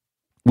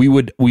 We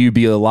would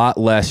be a lot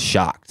less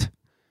shocked.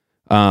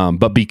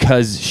 But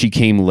because she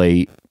came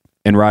late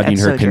and Rodney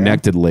and her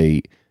connected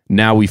late,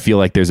 now we feel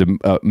like there's a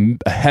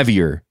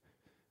heavier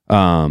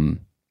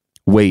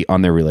weight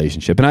on their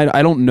relationship. And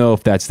I don't know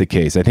if that's the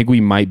case. I think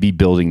we might be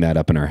building that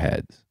up in our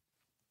heads.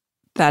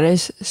 That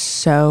is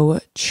so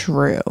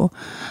true.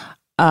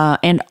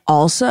 And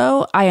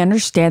also, I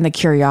understand the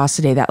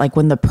curiosity that, like,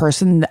 when the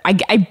person,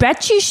 I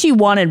bet you she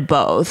wanted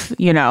both,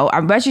 you know,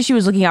 I bet you she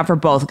was looking out for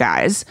both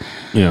guys.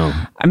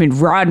 Yeah. I mean,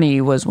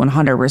 Rodney was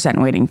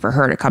 100% waiting for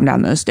her to come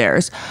down those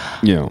stairs.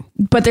 Yeah.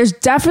 But there's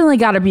definitely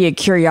got to be a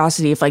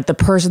curiosity if, like, the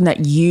person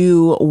that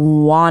you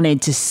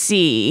wanted to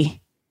see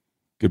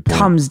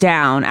comes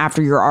down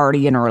after you're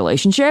already in a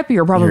relationship.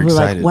 You're probably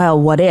like, well,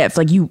 what if?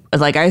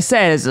 Like I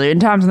said, as in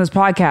times on this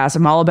podcast,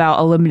 I'm all about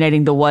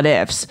eliminating the what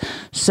ifs.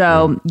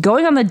 So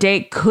going on the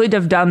date could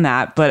have done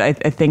that, but I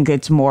think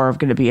it's more of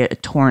going to be a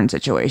torn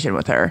situation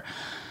with her.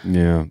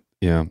 Yeah.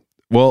 Yeah.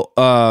 Well,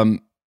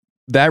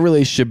 that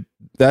relationship,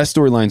 that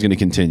storyline is going to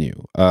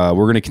continue. We're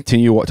going to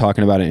continue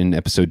talking about it in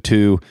episode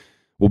 2.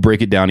 We'll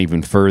break it down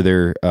even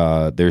further.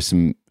 There's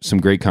some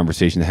great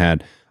conversation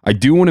had. I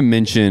do want to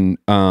mention,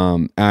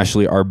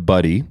 Ashley, our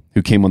buddy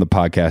who came on the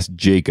podcast,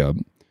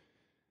 Jacob.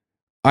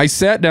 I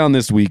sat down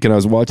this week and I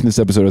was watching this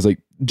episode. I was like,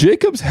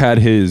 Jacob's had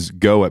his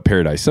go at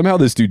Paradise. Somehow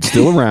this dude's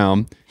still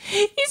around.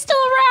 He's still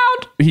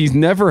around. He's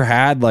never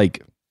had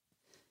like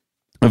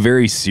a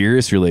very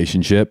serious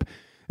relationship.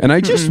 And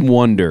I just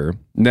wonder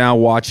now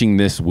watching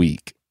this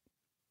week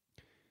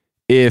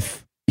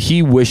if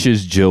he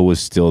wishes Jill was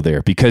still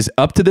there, because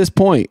up to this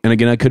point, and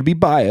again, I could be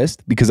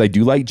biased because I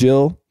do like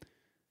Jill,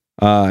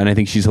 and I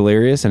think she's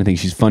hilarious, and I think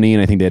she's funny,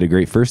 and I think they had a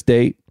great first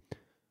date.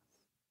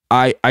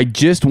 I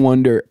just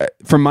wonder,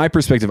 from my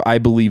perspective, I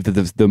believe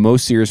that the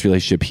most serious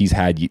relationship he's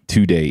had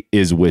to date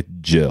is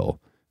with Jill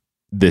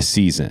this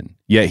season.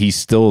 Yet he's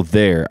still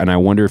there, and I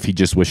wonder if he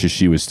just wishes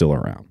she was still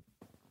around.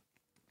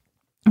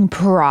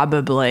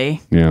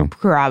 Probably. Yeah.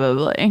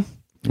 Probably.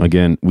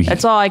 Again,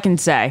 that's all I can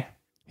say.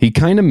 He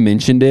kind of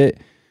mentioned it.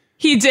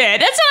 He did.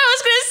 That's what I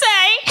was going to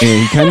say.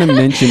 And he kind of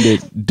mentioned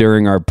it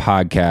during our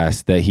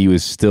podcast that he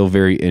was still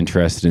very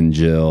interested in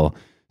Jill,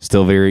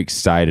 still very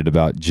excited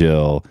about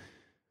Jill.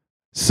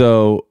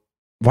 So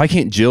why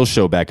can't Jill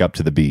show back up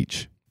to the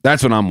beach?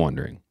 That's what I'm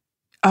wondering.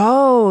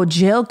 Oh,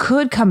 Jill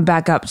could come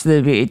back up to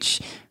the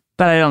beach,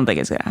 but I don't think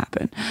it's going to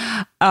happen.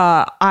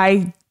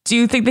 I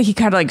do think that he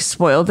kind of like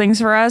spoiled things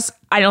for us.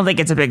 I don't think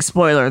it's a big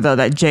spoiler, though,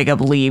 that Jacob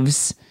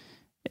leaves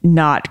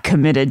not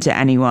committed to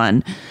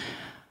anyone,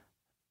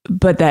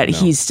 but that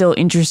he's still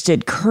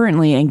interested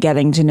currently in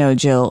getting to know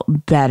Jill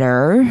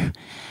better.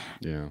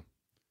 Yeah.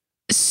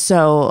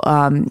 So,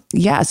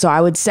 so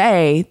I would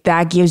say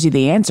that gives you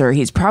the answer.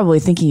 He's probably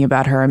thinking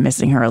about her and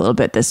missing her a little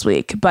bit this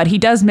week, but he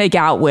does make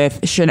out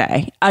with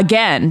Shanae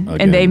again.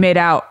 And they made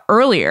out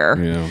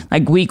earlier,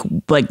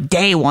 like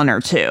day 1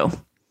 or 2.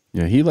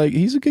 Yeah,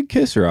 he's a good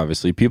kisser.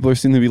 Obviously, people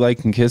seem to be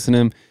liking kissing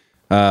him.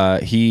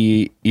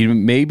 He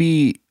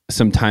maybe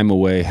some time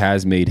away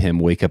has made him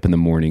wake up in the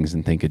mornings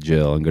and think of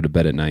Jill and go to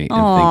bed at night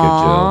and think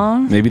of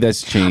Jill. Maybe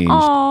that's changed.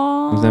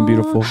 Isn't that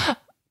beautiful?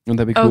 Wouldn't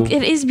that be cool? Oh,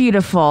 it is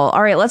beautiful.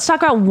 All right, let's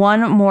talk about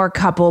one more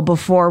couple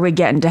before we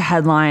get into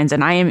headlines.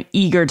 And I am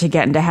eager to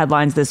get into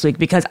headlines this week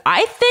because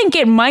I think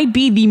it might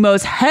be the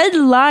most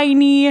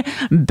headline-y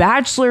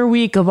Bachelor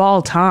week of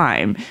all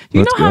time.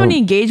 You know how many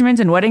engagements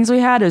and weddings we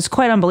had? It was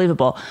quite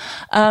unbelievable.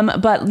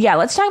 But yeah,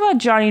 let's talk about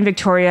Johnny and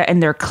Victoria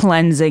and their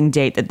cleansing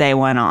date that they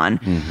went on.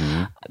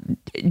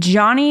 Mm-hmm.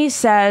 Johnny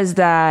says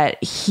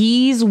that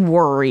he's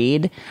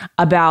worried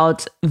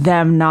about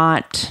them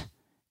not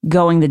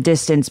going the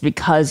distance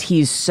because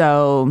he's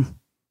so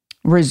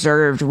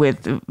reserved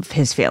with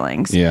his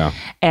feelings. Yeah.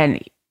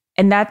 And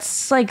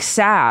that's like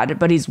sad,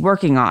 but he's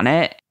working on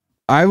it.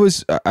 I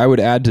would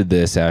add to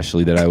this,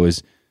 Ashley, that I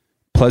was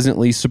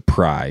pleasantly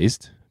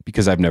surprised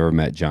because I've never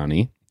met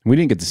Johnny. We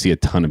didn't get to see a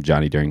ton of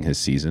Johnny during his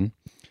season.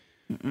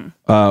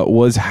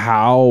 Was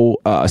how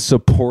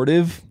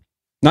supportive,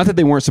 not that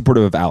they weren't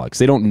supportive of Alex.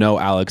 They don't know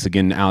Alex.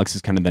 Again, Alex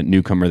is kind of that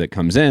newcomer that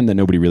comes in that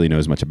nobody really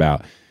knows much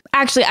about.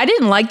 Actually, I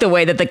didn't like the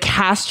way that the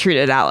cast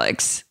treated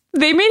Alex.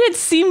 They made it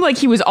seem like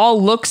he was all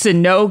looks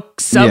and no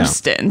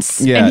substance.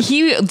 Yeah. And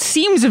he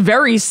seems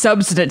very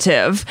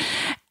substantive.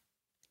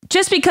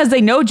 Just because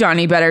they know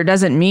Johnny better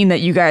doesn't mean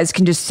that you guys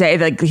can just say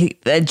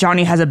that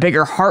Johnny has a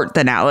bigger heart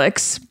than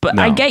Alex. But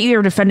no. I get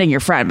you're defending your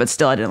friend, but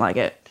still I didn't like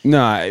it.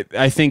 No,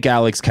 I think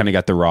Alex kind of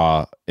got the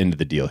raw end of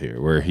the deal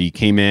here, where he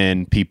came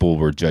in, people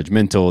were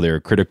judgmental, they were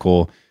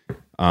critical.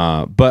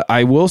 But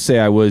I will say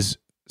I was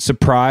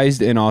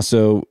surprised and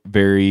also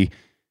very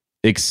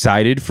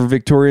excited for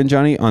Victoria and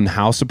Johnny on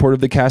how supportive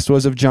the cast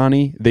was of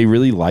Johnny. They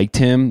really liked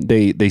him.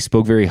 They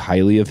spoke very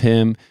highly of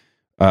him.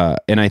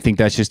 And I think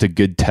that's just a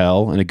good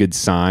tell and a good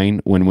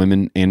sign when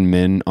women and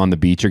men on the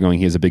beach are going,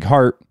 he has a big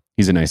heart.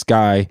 He's a nice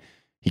guy.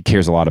 He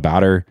cares a lot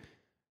about her.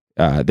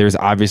 There's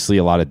obviously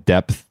a lot of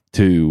depth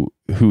to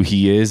who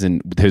he is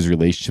and his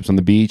relationships on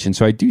the beach. And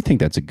so I do think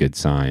that's a good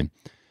sign.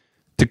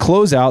 To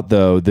close out,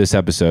 though, this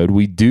episode,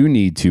 we do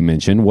need to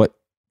mention what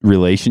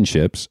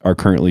relationships are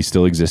currently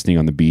still existing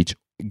on the beach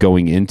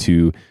going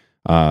into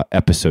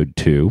episode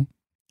 2.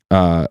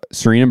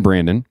 Serena and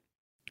Brandon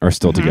are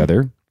still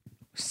together.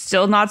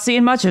 Still not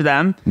seeing much of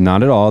them.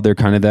 Not at all. They're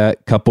kind of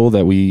that couple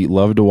that we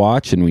love to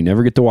watch and we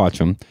never get to watch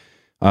them.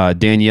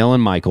 Danielle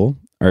and Michael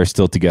are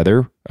still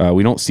together.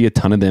 We don't see a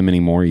ton of them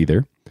anymore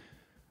either.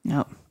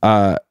 Nope.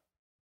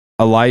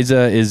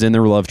 Eliza is in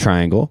the love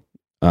triangle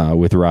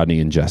with Rodney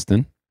and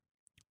Justin.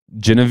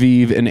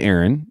 Genevieve and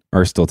Aaron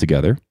are still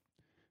together.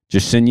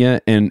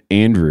 Jasenia and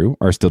Andrew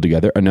are still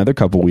together. Another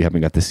couple we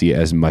haven't got to see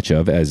as much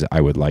of as I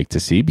would like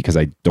to see because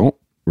I don't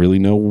really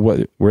know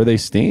where they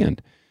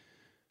stand.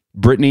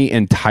 Brittany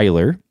and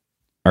Tyler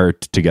are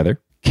together.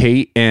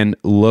 Kate and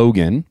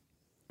Logan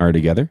are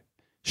together.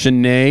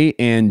 Shanae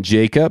and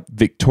Jacob,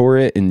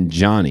 Victoria and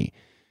Johnny.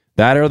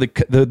 That are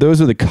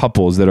those are the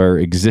couples that are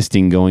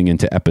existing going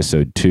into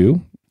episode 2.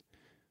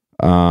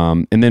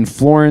 And then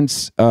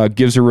Florence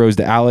gives her rose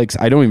to Alex.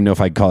 I don't even know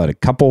if I'd call it a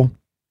couple.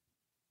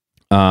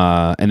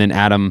 And then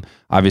Adam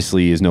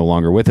obviously is no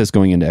longer with us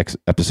going into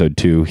episode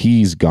 2.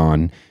 He's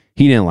gone.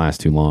 He didn't last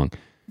too long.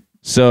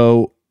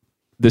 So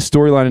the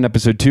storyline in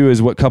episode 2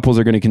 is what couples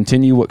are going to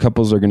continue, what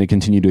couples are going to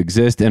continue to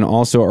exist. And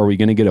also, are we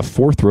going to get a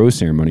 4th rose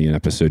ceremony in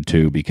episode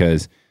 2?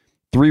 Because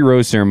 3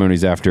 rose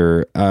ceremonies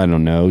after, I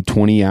don't know,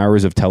 20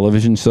 hours of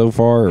television so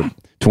far, or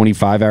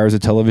 25 hours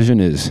of television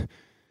is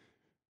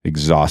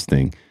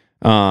exhausting,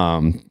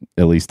 at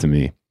least to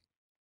me.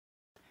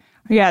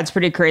 Yeah, it's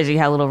pretty crazy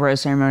how little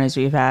rose ceremonies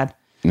we've had.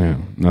 No,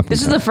 nothing.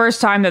 This is the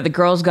first time that the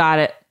girls got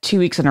it 2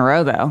 weeks in a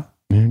row, though.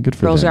 Yeah, good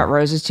for Girls them. got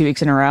roses 2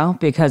 weeks in a row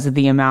because of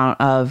the amount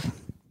of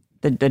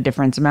the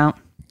difference amount.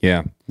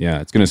 Yeah,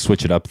 it's going to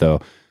switch it up, though.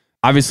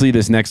 Obviously,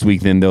 this next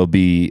week, then there'll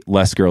be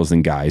less girls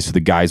than guys, so the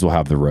guys will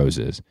have the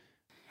roses.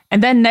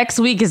 And then next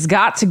week has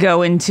got to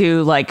go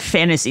into like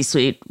fantasy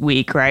suite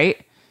week,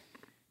 right?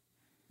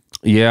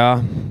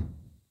 Yeah.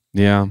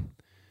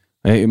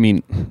 I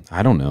mean,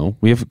 I don't know.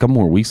 We have a couple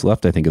more weeks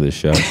left, I think, of this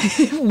show.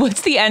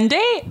 What's the end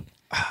date?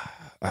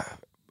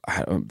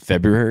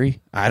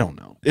 February? I don't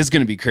know. It's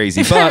going to be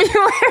crazy. But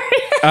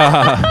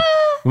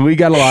we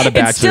got a lot of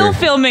Bachelor. It's still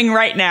filming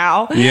right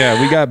now.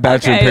 Yeah, we got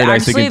Bachelor in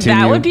Paradise to actually,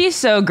 continue. that would be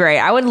so great.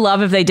 I would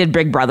love if they did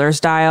Big Brother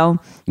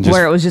style,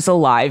 where it was just a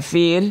live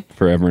feed.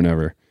 Forever and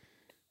ever.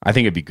 I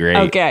think it'd be great.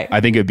 Okay.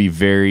 I think it'd be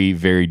very,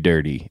 very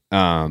dirty.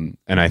 And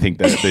I think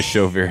that the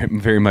show very,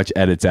 very much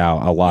edits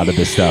out a lot of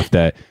the stuff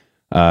that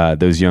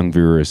those young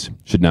viewers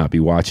should not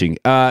be watching.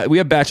 We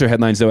have Bachelor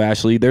headlines, though,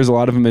 Ashley. There's a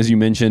lot of them, as you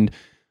mentioned.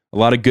 A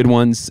lot of good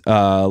ones,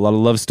 a lot of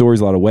love stories,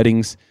 a lot of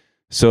weddings.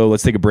 So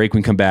let's take a break. When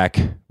we come back,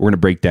 we're going to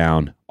break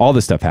down all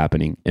the stuff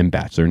happening in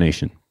Bachelor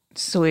Nation.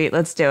 Sweet,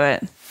 let's do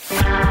it.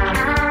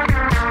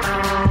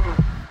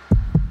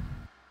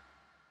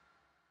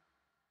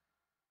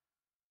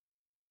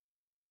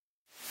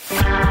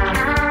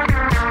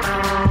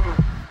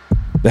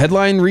 The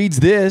headline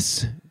reads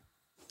this: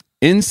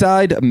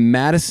 Inside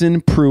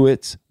Madison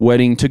Pruitt's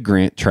wedding to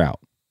Grant Trout.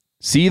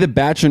 See the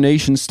Bachelor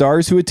Nation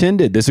stars who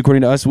attended. This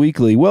according to Us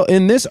Weekly. Well,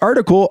 in this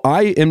article,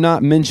 I am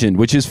not mentioned,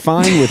 which is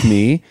fine with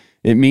me.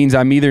 It means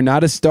I'm either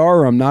not a star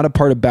or I'm not a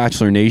part of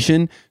Bachelor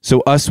Nation. So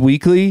Us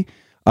Weekly,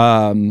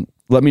 let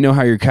me know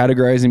how you're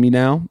categorizing me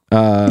now.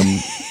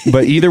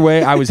 But either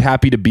way, I was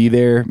happy to be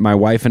there. My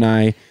wife and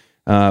I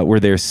were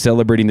there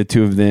celebrating the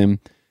two of them.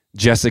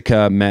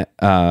 Jessica met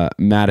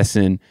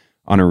Madison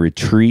on a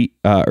retreat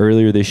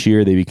earlier this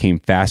year. They became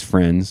fast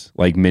friends,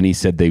 like many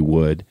said they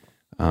would.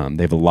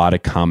 They have a lot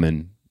of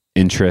common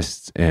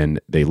interests, and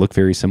they look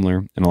very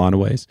similar in a lot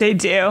of ways. They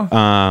do.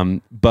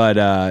 But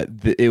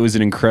it was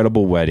an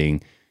incredible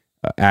wedding.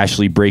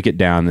 Ashley, break it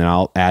down, and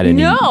I'll add in.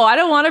 No, I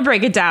don't want to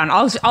break it down.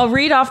 I'll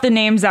read off the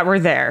names that were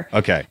there.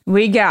 Okay.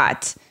 We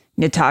got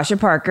Natasha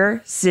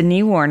Parker,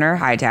 Sydney Warner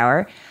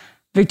Hightower,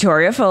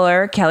 Victoria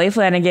Fuller, Kelly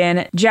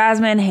Flanagan,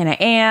 Jasmine, Hannah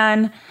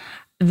Ann.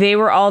 They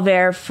were all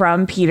there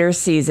from Peter's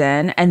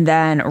season. And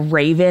then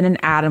Raven and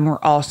Adam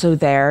were also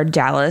there.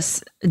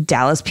 Dallas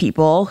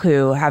people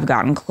who have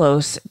gotten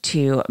close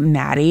to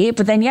Maddie.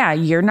 But then, yeah,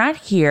 you're not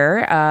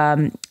here.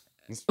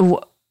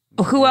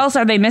 Who else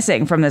are they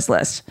missing from this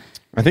list?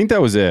 I think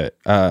that was it.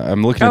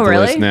 I'm looking at the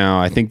list now.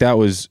 I think that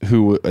was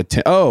who.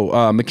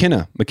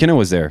 McKenna. McKenna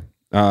was there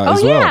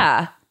as well.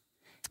 Yeah,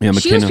 McKenna.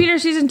 She was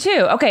Peter's season 2.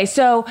 Okay,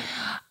 so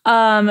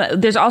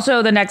there's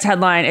also the next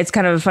headline. It's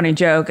kind of a funny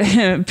joke.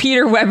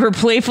 Peter Weber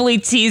playfully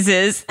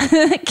teases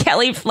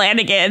Kelly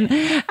Flanagan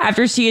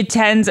after she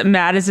attends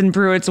Madison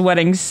Pruitt's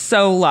wedding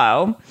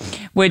solo,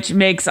 which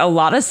makes a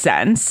lot of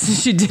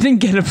sense. She didn't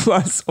get a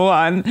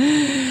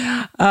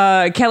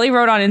 +1. Kelly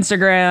wrote on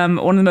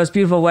Instagram, one of the most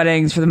beautiful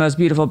weddings for the most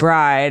beautiful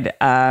bride.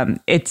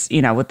 It's,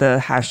 with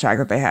the hashtag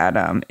that they had,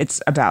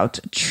 it's about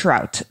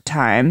Trout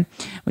time,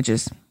 which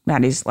is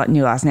Maddie's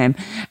new last name.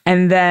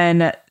 And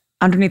then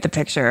underneath the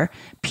picture,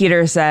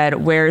 Peter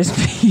said, "Where's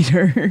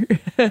Peter?"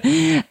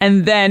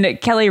 And then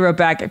Kelly wrote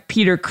back,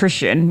 "Peter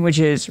Christian," which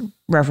is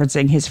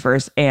referencing his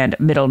first and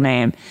middle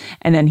name.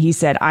 And then he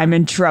said, "I'm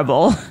in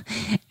trouble."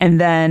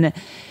 And then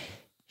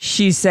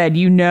she said,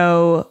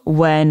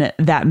 "When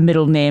that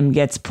middle name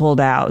gets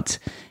pulled out,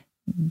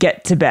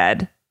 get to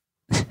bed."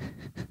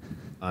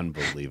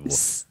 Unbelievable.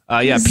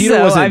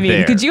 Peter wasn't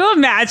there. Could you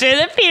imagine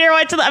if Peter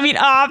went to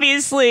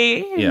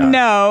obviously,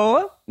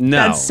 no.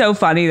 That's so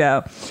funny,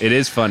 though. It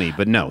is funny,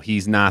 but no,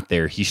 he's not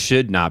there. He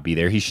should not be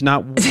there. He should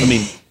not. I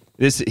mean,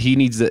 he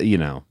needs to,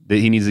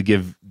 he needs to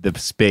give the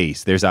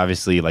space. There's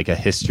obviously like a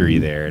history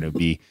there, and it would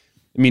be,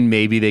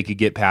 maybe they could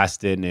get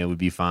past it and it would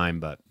be fine,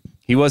 but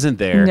he wasn't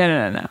there.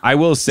 No. I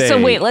will say. So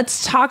wait,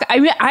 let's talk. I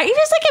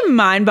just am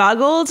mind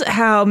boggled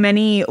how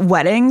many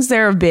weddings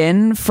there have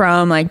been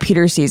from like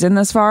Peter's season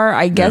thus far.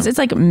 I guess it's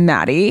like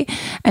Maddie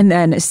and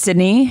then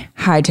Sydney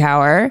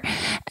Hightower,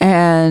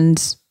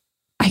 and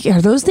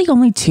are those the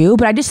only two?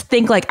 But I just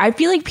think I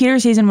feel like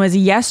Peter's season was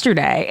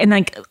yesterday, and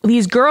like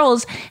these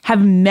girls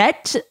have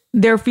met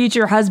their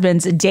future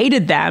husbands,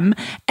 dated them,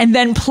 and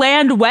then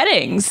planned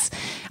weddings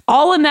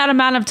all in that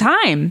amount of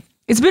time.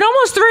 It's been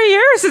almost 3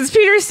 years since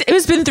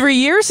it's been 3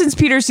 years since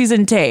Peter's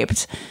season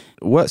taped.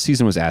 What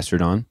season was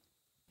Astrid on?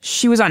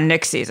 She was on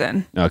Nick's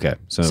season. Okay.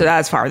 So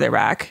that's farther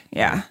back.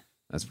 Yeah.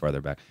 That's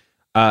farther back.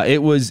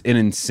 It was an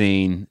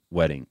insane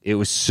wedding. It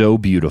was so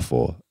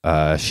beautiful.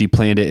 She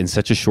planned it in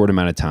such a short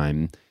amount of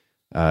time.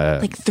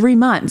 3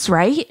 months,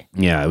 right?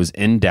 Yeah, it was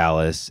in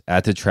Dallas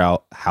at the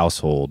Trout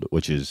household,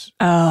 which is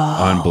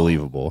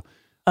unbelievable.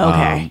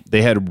 Okay.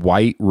 They had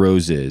white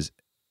roses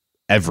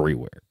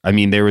everywhere. I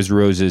mean, there was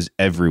roses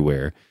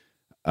everywhere.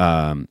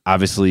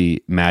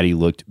 Obviously, Maddie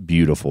looked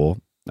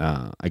beautiful.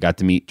 I got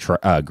to meet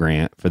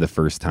Grant for the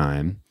first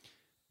time.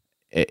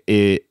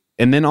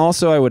 And then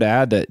also I would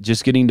add that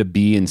just getting to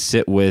be and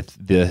sit with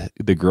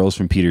the girls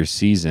from Peter's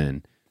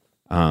season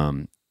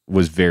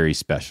was very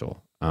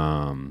special.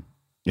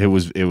 It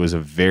was a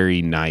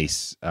very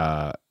nice.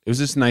 It was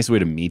just a nice way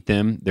to meet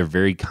them. They're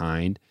very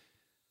kind.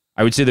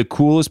 I would say the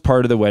coolest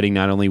part of the wedding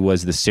not only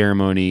was the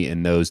ceremony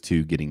and those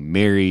two getting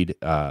married,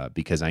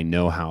 because I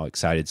know how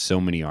excited so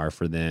many are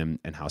for them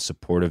and how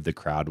supportive the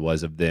crowd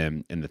was of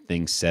them and the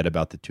things said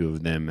about the two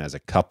of them as a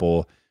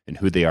couple and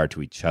who they are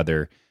to each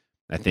other.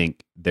 I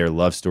think their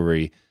love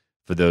story,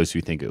 for those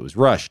who think it was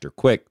rushed or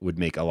quick, would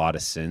make a lot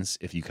of sense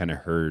if you kind of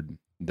heard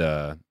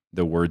the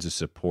words of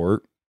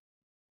support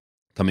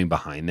coming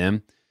behind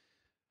them.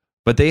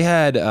 But they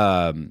had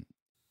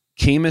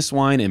Caymus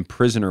wine and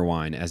Prisoner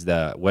wine as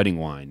the wedding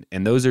wine,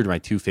 and those are my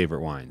two favorite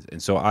wines.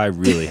 And so I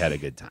really had a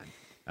good time.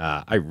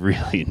 I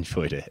really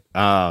enjoyed it.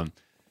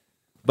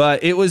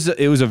 But it was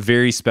a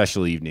very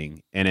special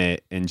evening, and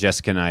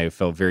Jessica and I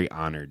felt very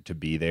honored to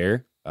be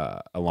there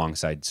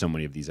alongside so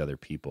many of these other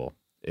people.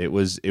 It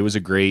was a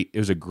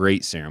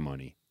great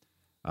ceremony.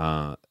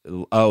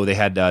 They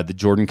had the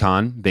Jordan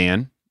Kahn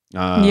band.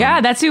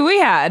 Yeah, that's who we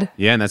had.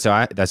 Yeah, and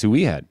that's who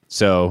we had.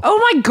 So,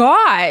 oh my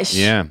gosh.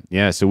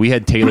 Yeah. So we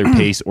had Taylor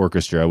Pace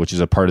Orchestra, which is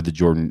a part of the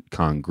Jordan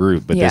Kahn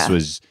group, but this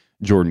was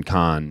Jordan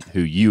Kahn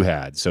who you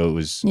had. So it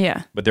was,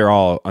 but they're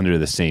all under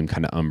the same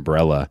kind of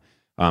umbrella.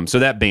 So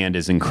that band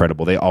is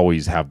incredible. They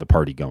always have the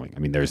party going. I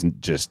mean,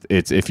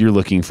 if you're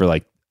looking for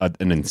like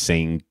an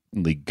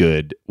insanely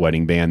good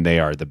wedding band, they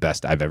are the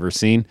best I've ever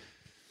seen.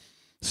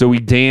 So we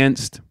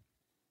danced,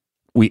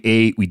 we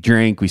ate, we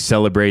drank, we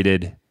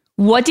celebrated.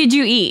 What did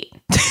you eat?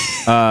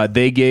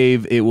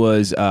 It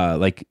was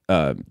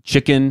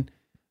chicken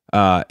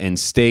and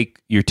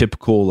steak, your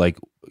typical like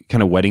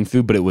kind of wedding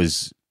food, but it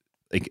was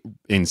like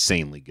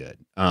insanely good.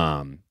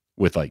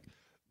 With like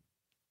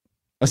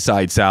a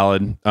side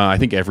salad. I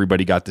think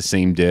everybody got the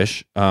same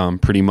dish,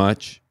 pretty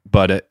much,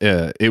 but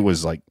it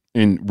was like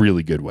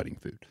really good wedding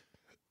food.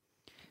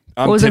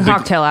 What was the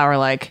cocktail hour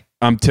like?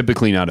 I'm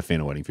typically not a fan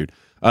of wedding food.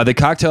 The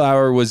cocktail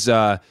hour was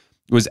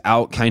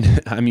out kind of.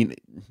 I mean,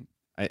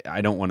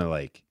 I don't want to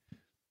like.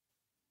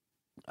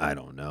 I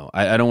don't know.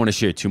 I don't want to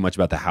share too much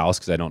about the house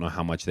because I don't know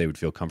how much they would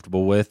feel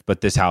comfortable with.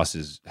 But this house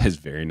is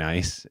very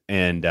nice,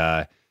 and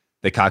the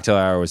cocktail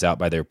hour was out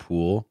by their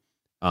pool,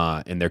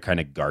 in their kind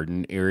of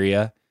garden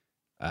area,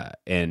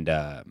 and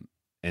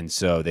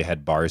so they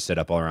had bars set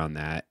up all around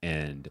that,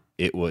 and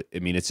it would. I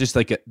mean, it's just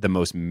like the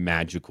most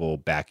magical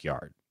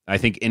backyard. I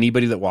think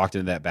anybody that walked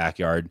into that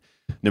backyard,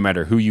 no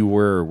matter who you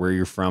were or where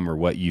you're from or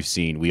what you've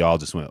seen, we all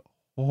just went,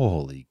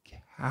 holy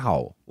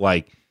cow.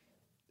 Like,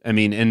 I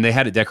mean, and they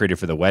had it decorated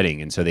for the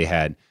wedding. And so they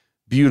had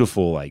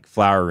beautiful like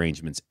flower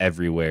arrangements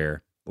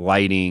everywhere,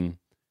 lighting.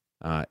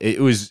 It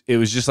was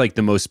just like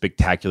the most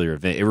spectacular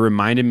event. It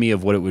reminded me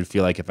of what it would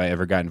feel like if I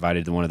ever got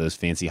invited to one of those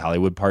fancy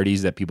Hollywood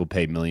parties that people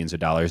pay millions of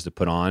dollars to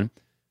put on.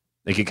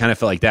 Like it kind of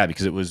felt like that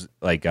because it was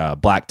like a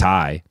black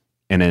tie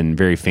and then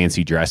very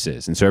fancy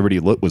dresses. And so everybody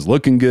was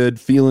looking good,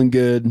 feeling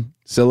good,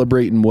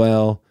 celebrating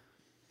well.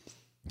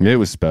 It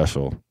was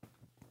special.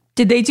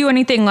 Did they do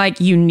anything like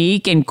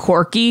unique and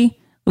quirky?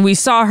 We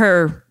saw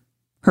her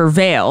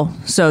veil,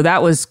 so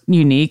that was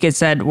unique. It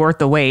said worth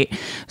the wait.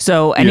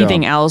 So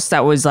anything else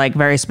that was like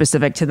very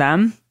specific to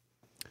them?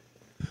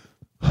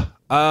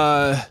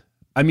 I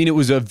mean, it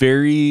was a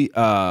very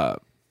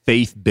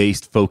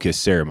faith-based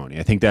focused ceremony.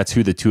 I think that's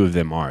who the two of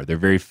them are. They're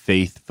very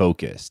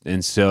faith-focused.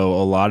 And so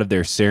a lot of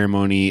their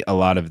ceremony, a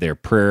lot of their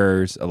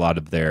prayers, a lot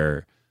of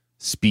their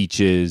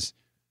speeches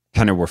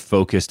kind of were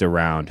focused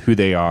around who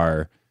they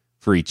are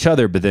for each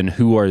other, but then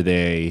who are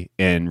they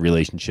in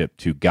relationship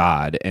to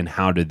God, and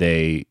what do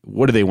they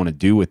want to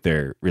do with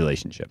their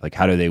relationship? Like,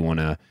 how do they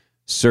want to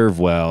serve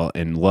well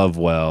and love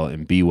well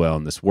and be well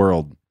in this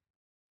world?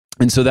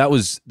 And so that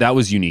was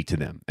unique to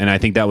them. And I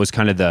think that was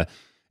kind of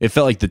it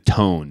felt like the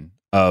tone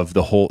of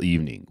the whole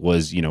evening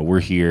was,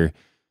 we're here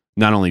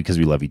not only because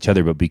we love each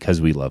other, but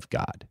because we love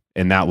God.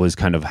 And that was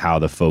kind of how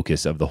the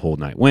focus of the whole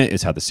night went.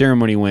 It's how the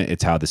ceremony went.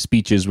 It's how the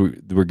speeches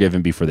were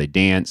given before they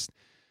danced.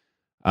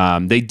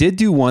 They did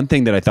do one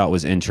thing that I thought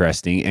was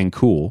interesting and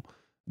cool.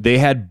 They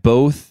had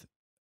both,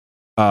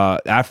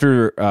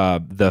 after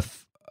the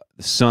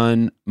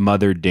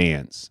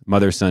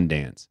mother-son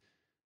dance,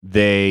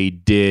 they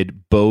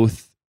did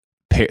both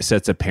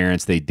sets of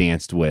parents they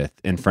danced with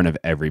in front of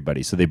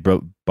everybody. So they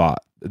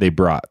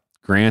brought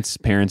Grant's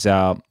parents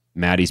out,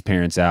 Maddie's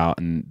parents out,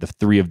 and the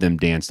three of them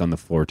danced on the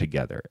floor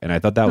together. And I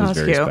thought that was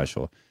very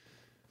special.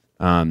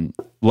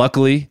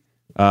 Luckily,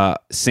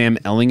 Sam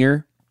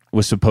Ehlinger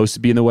was supposed to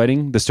be in the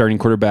wedding, the starting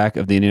quarterback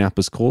of the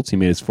Indianapolis Colts. He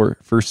made his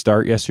first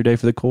start yesterday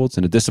for the Colts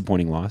in a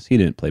disappointing loss. He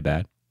didn't play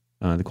bad.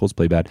 The Colts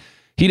played bad.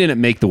 He didn't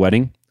make the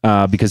wedding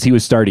because he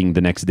was starting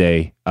the next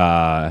day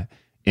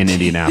in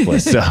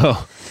Indianapolis. So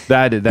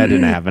that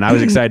didn't happen. I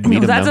was excited to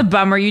meet him. That's a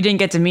bummer. You didn't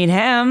get to meet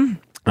him.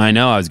 I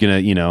know. I was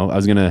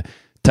gonna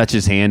touch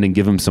his hand and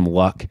give him some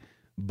luck,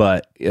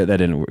 but that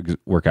didn't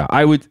work out.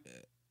 I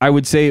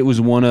would say it was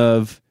one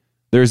of,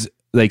 there's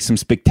like some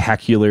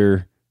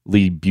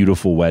spectacularly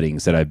beautiful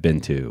weddings that I've been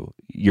to.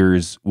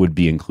 Yours would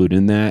be included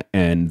in that,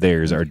 and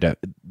theirs are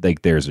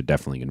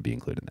definitely going to be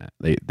included in that.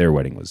 Their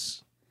wedding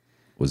was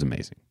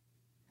amazing.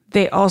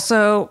 They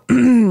also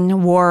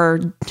wore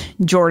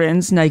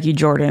Nike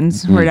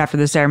Jordans, right after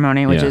the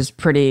ceremony, which is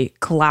pretty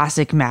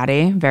classic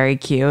Maddie. Very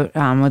cute,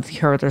 with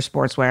her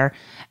sportswear.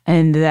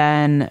 And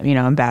then,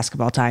 in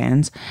basketball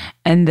tie-ins.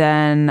 And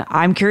then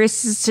I'm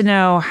curious to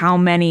know how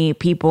many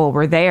people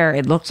were there.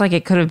 It looked like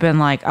it could have been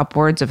like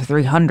upwards of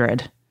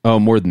 300. Oh,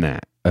 more than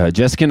that.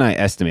 Jessica and I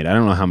estimate, I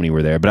don't know how many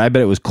were there, but I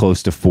bet it was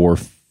close to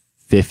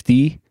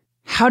 450.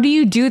 How do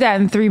you do that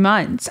in 3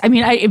 months? I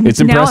mean, It's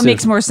now impressive. it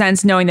makes more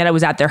sense knowing that it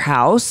was at their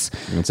house.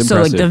 It's so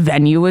like impressive. the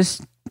venue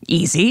was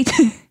easy.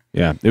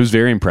 Yeah, it was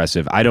very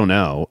impressive. I don't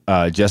know.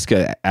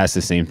 Jessica asked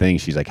the same thing.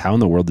 She's like, how in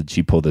the world did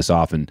she pull this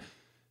off in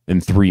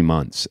 3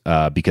 months?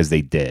 Because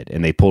they did,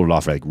 and they pulled it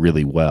off like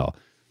really well.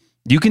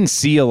 You can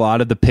see a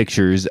lot of the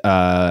pictures.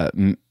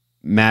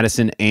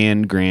 Madison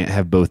and Grant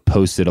have both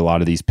posted a lot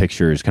of these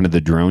pictures, kind of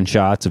the drone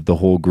shots of the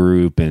whole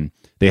group, and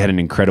they had an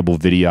incredible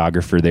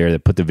videographer there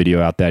that put the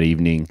video out that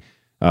evening,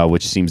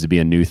 which seems to be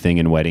a new thing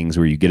in weddings,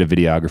 where you get a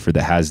videographer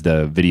that has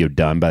the video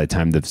done by the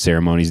time the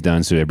ceremony's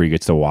done, so everybody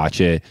gets to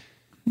watch it.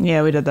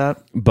 Yeah, we did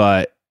that.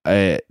 But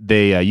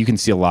you can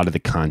see a lot of the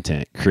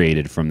content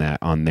created from that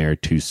on their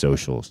two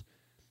socials.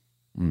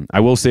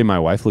 I will say my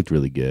wife looked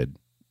really good.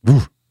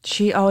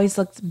 She always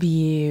looks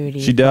beautiful.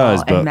 She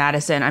does, but and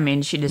Madison, I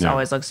mean, she just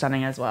always looks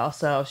stunning as well.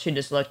 So she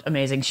just looked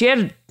amazing. She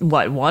had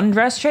one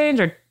dress change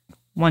or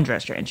one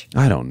dress change?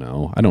 I don't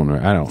know.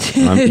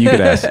 You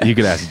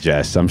could ask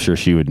Jess. I'm sure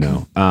she would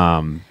know.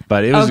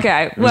 But it was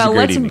okay. It was a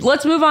great evening.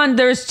 Let's move on.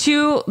 There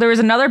was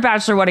another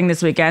bachelor wedding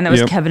this weekend. That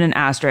was Kevin and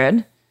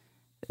Astrid.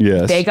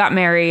 Yes, they got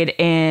married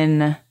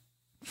in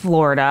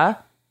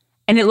Florida,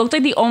 and it looked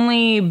like the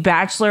only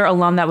bachelor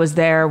alum that was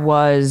there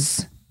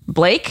was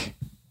Blake.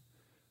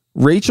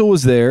 Rachel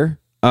was there.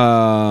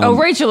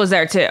 Rachel was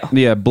there too.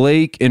 Yeah,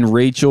 Blake and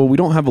Rachel. We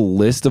don't have a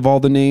list of all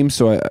the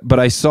names, but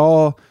I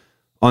saw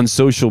on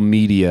social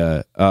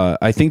media,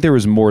 I think there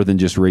was more than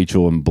just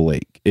Rachel and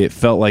Blake. It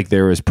felt like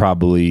there was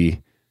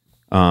probably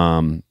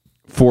 4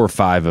 or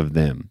 5 of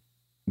them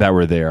that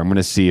were there. I'm going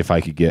to see if I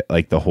could get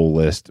like the whole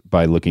list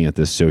by looking at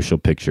this social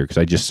picture, because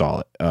I just saw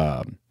it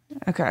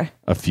okay,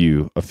 a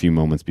few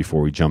moments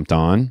before we jumped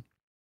on.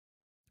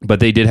 But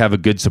they did have a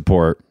good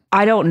support.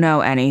 I don't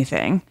know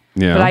anything.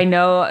 Yeah. But I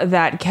know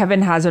that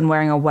Kevin has been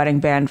wearing a wedding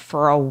band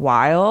for a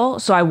while.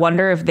 So I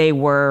wonder if they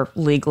were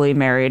legally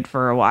married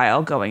for a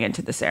while going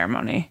into the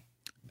ceremony.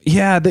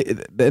 Yeah.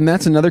 And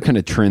that's another kind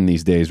of trend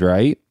these days,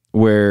 right?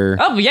 Where...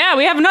 Oh, yeah.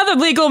 We have another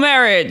legal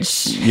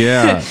marriage.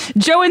 Yeah.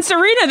 Joe and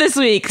Serena this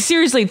week.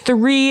 Seriously,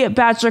 3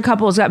 bachelor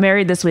couples got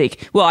married this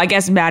week. Well, I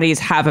guess Maddie's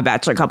have a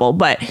bachelor couple,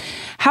 but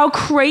how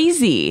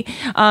crazy.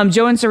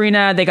 Joe and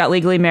Serena, they got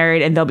legally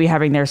married, and they'll be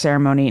having their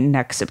ceremony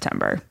next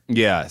September.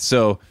 Yeah.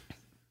 So...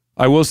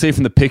 I will say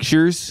from the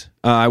pictures,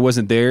 I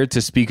wasn't there to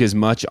speak as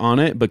much on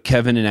it, but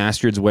Kevin and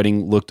Astrid's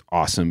wedding looked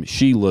awesome.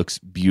 She looks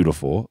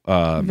beautiful.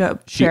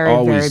 She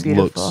always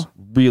looks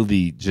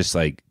really just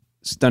like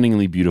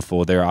stunningly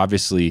beautiful. They're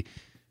obviously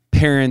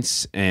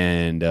parents,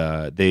 and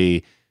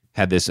they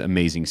had this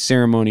amazing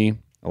ceremony,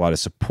 a lot of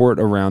support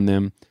around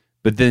them.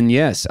 But then,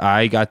 yes,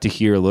 I got to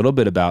hear a little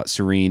bit about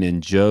Serene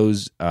and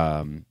Joe's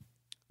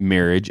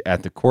marriage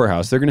at the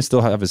courthouse. They're going to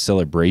still have a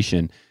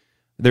celebration.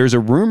 There's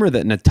a rumor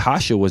that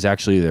Natasha was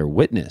actually their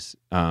witness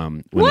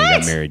when they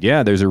got married.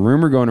 Yeah, there's a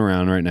rumor going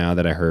around right now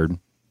that I heard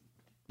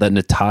that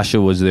Natasha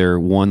was their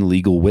one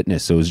legal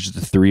witness. So it was just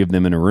the 3 of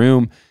them in a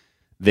room.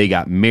 They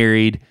got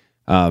married.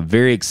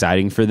 Very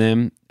exciting for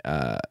them.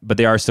 But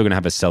they are still going to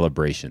have a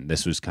celebration.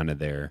 This was kind of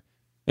their...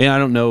 And I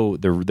don't know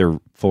their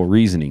full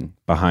reasoning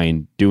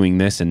behind doing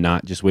this and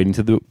not just waiting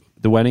to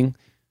the wedding.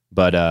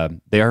 But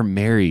they are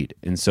married,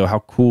 and so how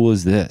cool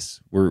is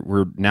this?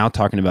 We're now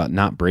talking about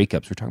not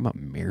breakups; we're talking about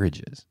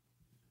marriages.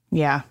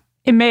 Yeah,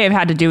 it may have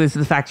had to do with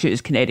the fact she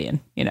was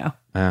Canadian.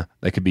 That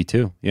could be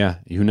too. Yeah,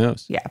 who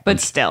knows? Yeah, but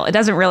still, it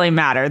doesn't really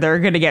matter. They're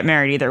going to get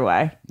married either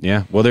way.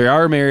 Yeah, well, they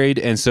are married,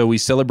 and so we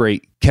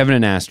celebrate Kevin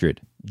and Astrid,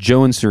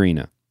 Joe and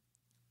Serena,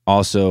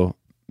 also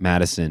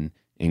Madison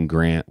and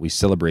Grant. We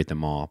celebrate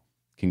them all.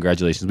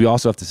 Congratulations! We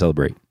also have to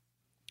celebrate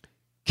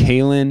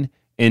Kaylin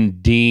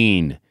and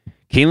Dean.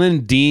 Kaylin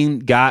and Dean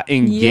got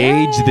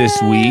engaged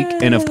this week,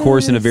 and of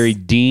course in a very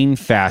Dean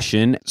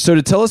fashion. So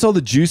to tell us all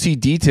the juicy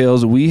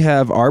details, we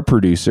have our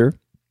producer,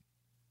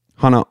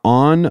 Hannah,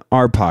 on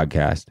our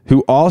podcast,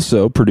 who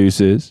also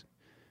produces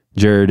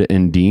Jared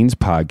and Dean's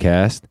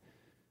podcast.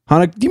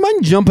 Hannah, do you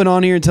mind jumping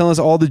on here and telling us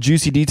all the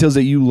juicy details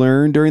that you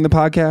learned during the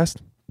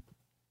podcast?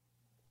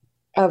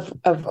 Of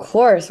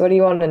course. What do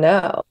you want to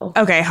know?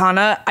 Okay,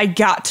 Hannah, I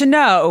got to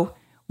know...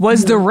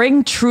 Was the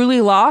ring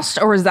truly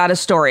lost, or is that a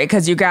story?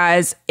 Because you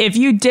guys, if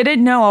you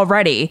didn't know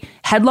already,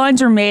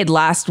 headlines were made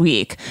last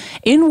week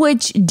in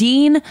which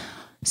Dean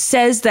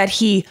says that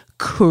he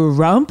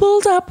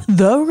crumpled up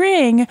the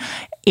ring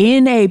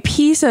in a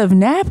piece of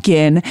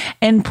napkin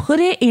and put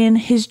it in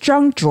his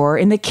junk drawer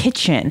in the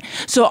kitchen.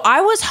 So I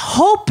was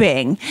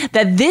hoping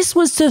that this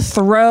was to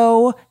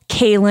throw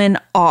Caelynn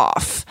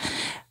off.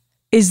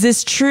 Is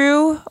this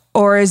true,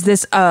 or is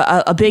this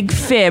a big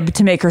fib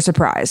to make her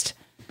surprised?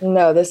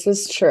 No, this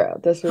was true.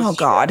 This was Oh,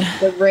 God.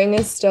 true. The ring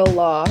is still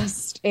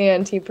lost,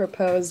 and he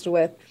proposed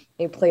with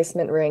a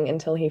placement ring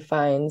until he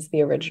finds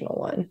the original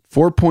one.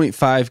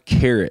 4.5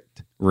 carat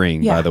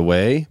ring, Yeah. by the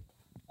way.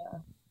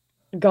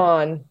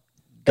 Gone.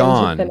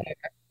 Gone. Into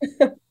thin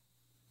air.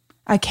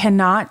 I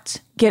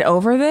cannot get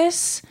over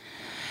this.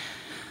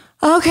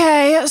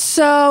 Okay,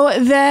 so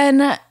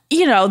then,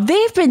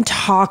 they've been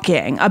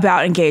talking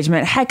about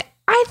engagement. Heck,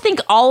 I think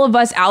all of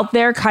us out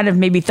there kind of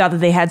maybe thought that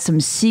they had some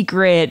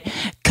secret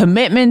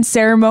commitment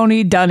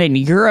ceremony done in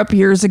Europe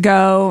years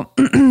ago,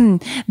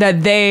 that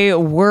they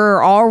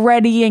were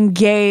already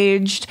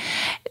engaged.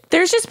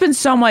 There's just been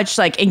so much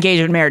like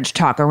engagement marriage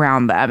talk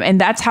around them, and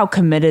that's how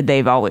committed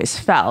they've always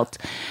felt.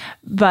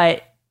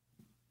 But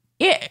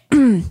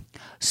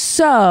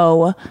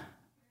so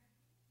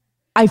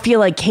I feel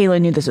like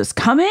Caelynn knew this was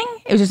coming.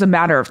 It was just a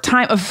matter of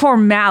time, of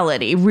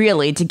formality,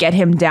 really, to get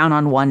him down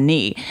on one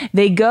knee.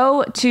 They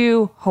go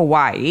to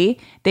Hawaii.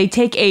 They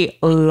take a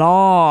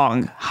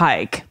long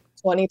hike.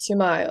 22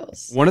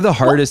 miles. One of the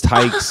hardest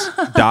hikes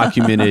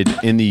documented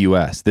in the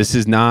U.S. This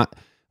is not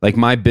like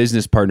my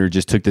business partner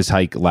just took this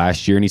hike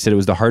last year, and he said it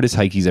was the hardest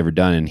hike he's ever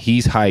done. And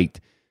he's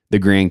hiked the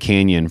Grand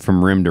Canyon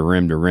from rim to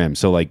rim to rim.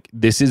 So like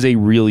this is a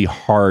really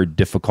hard,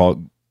 difficult,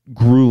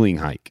 grueling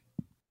hike.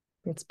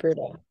 It's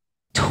brutal.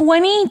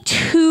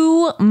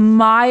 22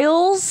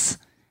 miles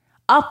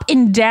up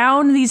and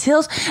down these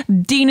hills.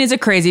 Dean is a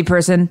crazy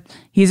person.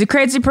 He's a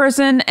crazy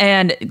person,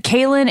 and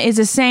Caelynn is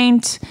a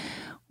saint.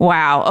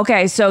 Wow.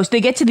 Okay, so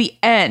they get to the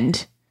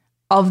end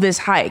of this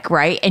hike,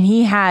 right? And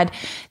he had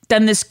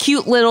done this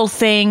cute little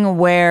thing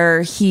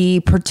where he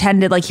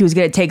pretended like he was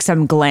going to take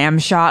some glam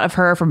shot of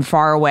her from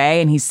far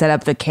away, and he set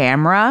up the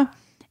camera,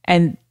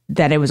 and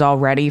then it was all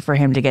ready for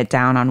him to get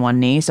down on one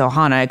knee. So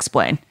Hannah,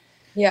 explain.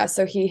 Yeah,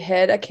 so he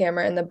hid a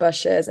camera in the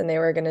bushes, and they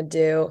were going to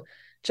do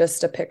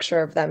just a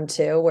picture of them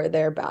too, where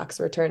their backs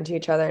were turned to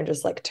each other and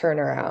just like turn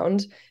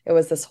around. It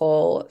was this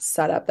whole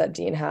setup that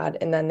Dean had.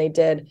 And then they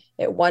did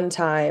it one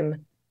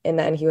time, and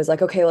then he was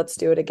like, okay, let's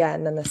do it again.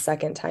 And then the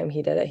second time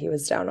he did it, he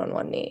was down on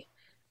one knee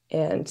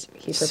and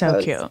he proposed.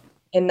 So cute.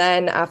 And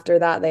then after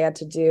that, they had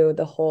to do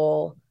the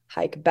whole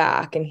hike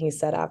back. And he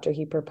said after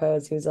he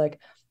proposed, he was like,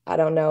 I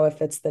don't know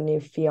if it's the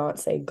new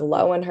fiance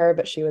glow in her,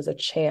 but she was a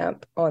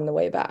champ on the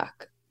way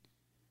back.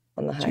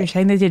 On the hike. So you're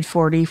saying they did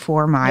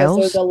 44 Yeah, miles? so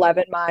it was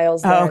 11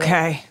 miles there. Oh,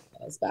 okay.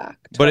 Miles back.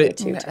 But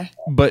 22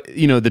 But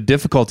the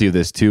difficulty of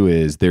this too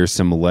is there's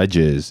some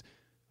ledges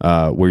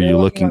where They're you're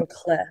walking looking. on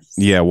cliffs.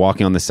 Yeah,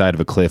 walking on the side of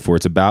a cliff where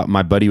it's about.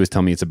 My buddy was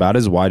telling me it's about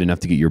as wide enough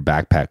to get your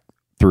backpack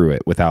through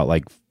it without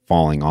like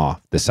falling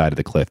off the side of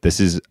the cliff. This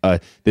is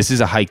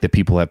a hike that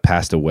people have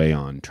passed away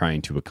on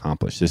trying to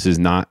accomplish. This is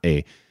not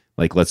a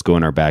like let's go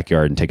in our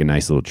backyard and take a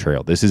nice little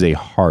trail. This is a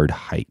hard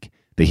hike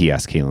that he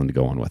asked Caelynn to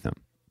go on with him.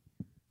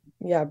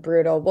 Yeah,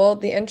 brutal. Well,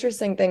 the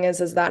interesting thing is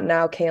that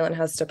now Caelynn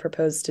has to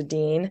propose to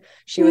Dean.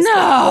 She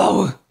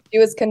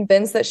was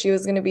convinced that she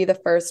was going to be the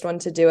first one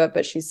to do it,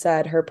 but she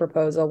said her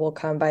proposal will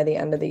come by the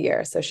end of the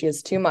year. So she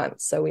has 2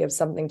 months. So we have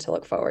something to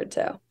look forward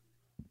to.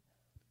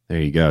 There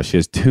you go. She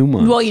has 2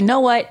 months. Well, you know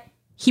what?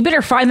 He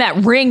better find that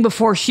ring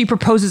before she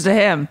proposes to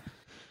him.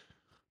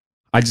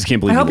 I just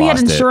can't believe I hope he had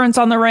lost it. insurance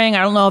on the ring.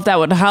 I don't know if that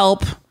would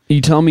help. You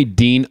tell me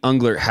Dean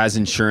Unglert has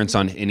insurance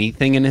on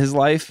anything in his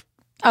life?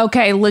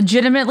 Okay,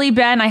 legitimately,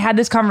 Ben, I had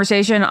this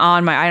conversation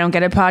on my I Don't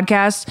Get It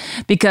podcast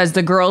because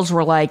the girls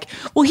were like,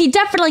 well, he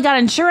definitely got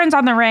insurance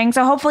on the ring,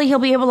 so hopefully he'll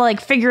be able to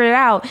like figure it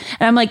out.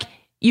 And I'm like,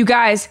 you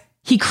guys,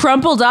 he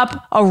crumpled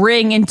up a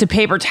ring into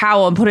paper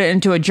towel and put it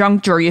into a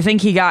junk drawer. You think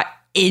he got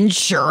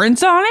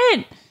insurance on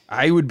it?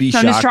 I would be So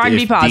I'm just shocked trying to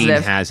if be positive.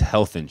 Dean has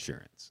health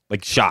insurance.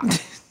 Like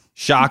shocked.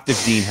 Shocked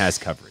if Dean has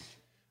coverage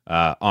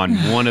on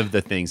one of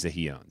the things that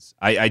he owns.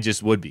 I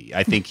just would be.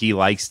 I think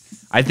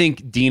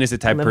Dean is the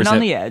type of Living person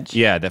on the edge.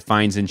 Yeah, that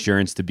finds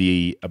insurance to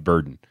be a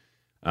burden.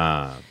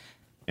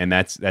 And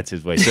that's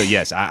his way. So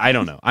yes, I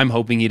don't know. I'm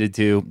hoping he did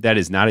too. That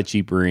is not a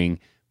cheap ring.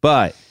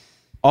 But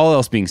all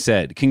else being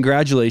said,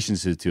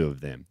 congratulations to the two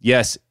of them.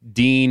 Yes,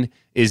 Dean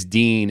is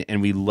Dean,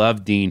 and we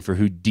love Dean for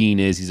who Dean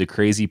is. He's a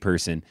crazy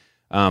person.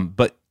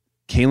 But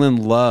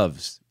Caelynn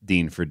loves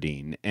Dean for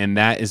Dean, and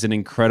that is an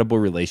incredible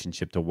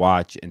relationship to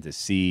watch and to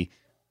see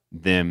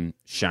them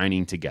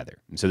shining together.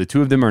 And so the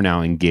two of them are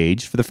now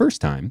engaged for the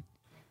first time.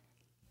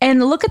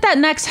 And look at that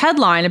next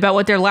headline about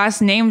what their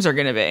last names are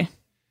going to be.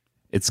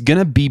 It's going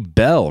to be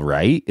Belle,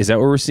 right? Is that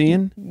what we're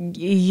seeing?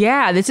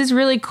 Yeah, this is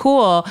really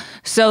cool.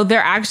 So they're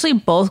actually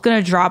both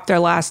going to drop their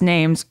last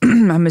names.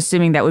 I'm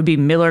assuming that would be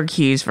Miller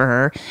Keys for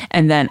her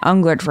and then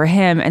Unglert for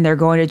him. And they're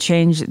going to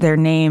change their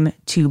name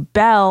to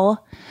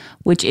Belle,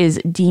 which is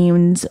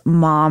Dean's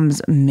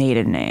mom's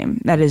maiden name.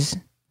 That is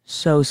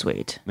so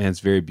sweet. Man,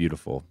 it's very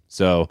beautiful.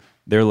 So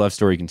Their love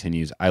story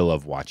continues. I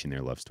love watching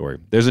their love story.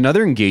 There's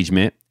another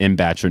engagement in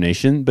Bachelor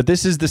Nation, but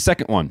this is the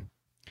second one.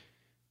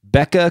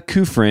 Becca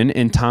Kufrin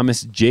and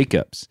Thomas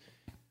Jacobs.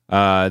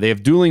 They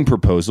have dueling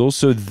proposals.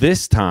 So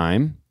this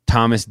time,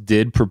 Thomas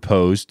did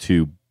propose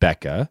to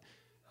Becca.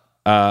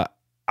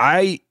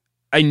 I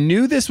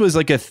knew this was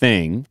like a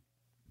thing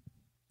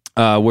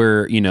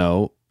where,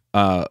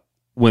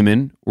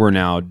 women were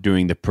now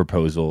doing the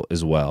proposal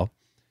as well.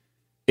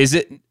 Is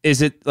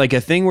it like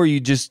a thing where you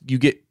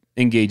get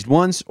engaged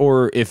once,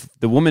 or if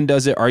the woman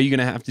does it, are you going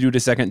to have to do it a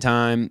second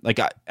time? Like,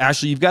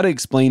 Ashley, you've got to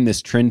explain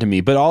this trend to me.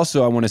 But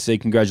also, I want to say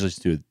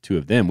congratulations to the two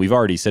of them. We've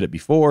already said it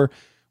before.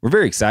 We're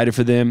very excited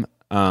for them.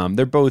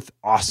 They're both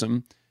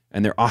awesome,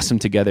 and they're awesome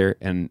together.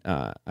 And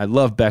I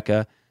love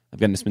Becca. I've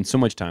gotten to spend so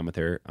much time with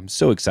her. I'm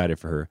so excited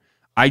for her.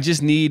 I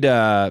just need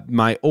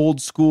my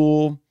old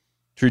school,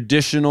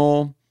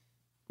 traditional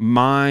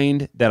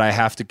mind that I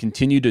have to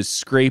continue to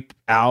scrape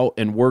out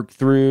and work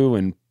through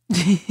and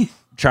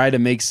try to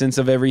make sense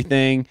of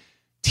everything.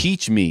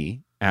 Teach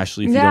me,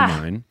 Ashley, if you don't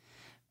mind.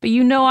 But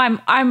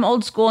I'm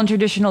old school and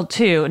traditional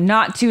too,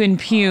 not to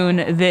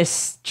impugn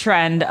this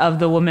trend of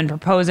the woman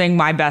proposing.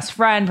 My best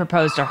friend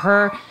proposed to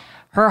her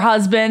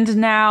husband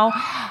now.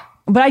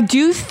 But I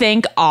do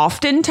think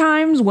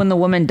oftentimes when the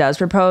woman does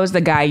propose,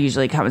 the guy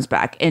usually comes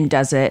back and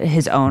does it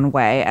his own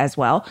way as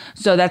well.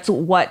 So that's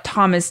what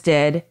Thomas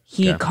did.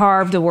 He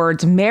carved the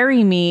words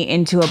 "marry me"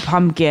 into a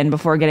pumpkin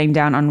before getting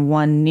down on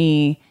one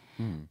knee.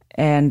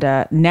 And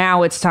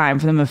now it's time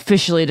for them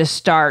officially to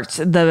start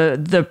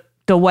the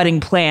wedding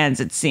plans,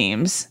 it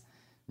seems.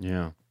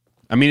 Yeah.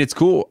 I mean, it's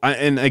cool.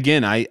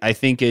 I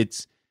think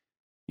it's,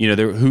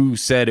 who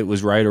said it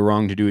was right or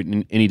wrong to do it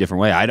in any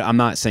different way. I'm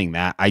not saying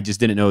that. I just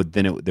didn't know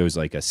then there was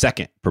like a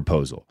second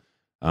proposal.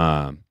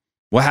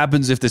 What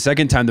happens if the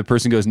second time the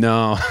person goes,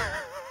 no?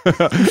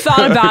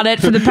 Thought about it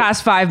for the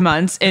past 5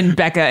 months. In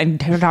Becca and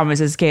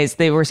Thomas's case,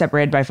 they were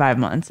separated by 5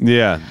 months.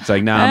 Yeah. It's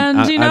like, nah.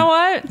 And you know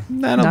what?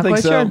 I don't think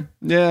so. Sure.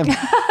 Yeah.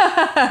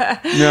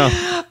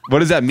 No. What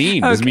does that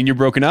mean? Does it mean you're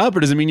broken up, or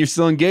does it mean you're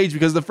still engaged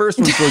because the first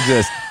one still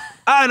exists?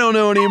 I don't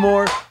know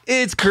anymore.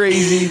 It's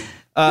crazy.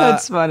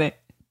 That's funny.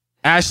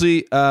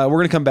 Ashley, we're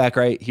going to come back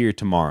right here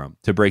tomorrow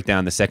to break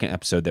down the second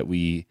episode that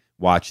we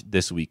watched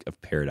this week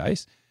of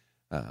Paradise.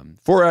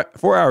 4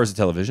 hours of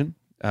television.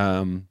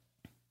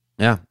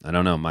 Yeah, I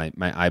don't know. My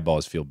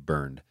eyeballs feel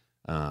burned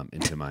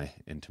into my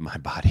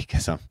body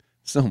because I'm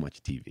so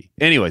much TV.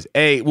 Anyways,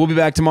 hey, we'll be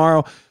back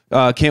tomorrow.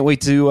 Can't wait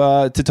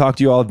to talk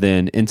to you all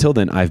then. Until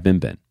then, I've been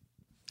Ben.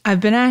 I've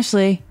been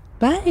Ashley.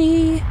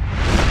 Bye.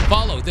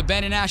 Follow the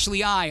Ben and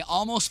Ashley I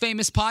Almost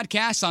Famous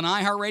podcast on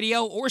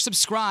iHeartRadio or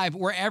subscribe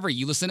wherever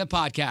you listen to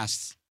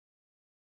podcasts.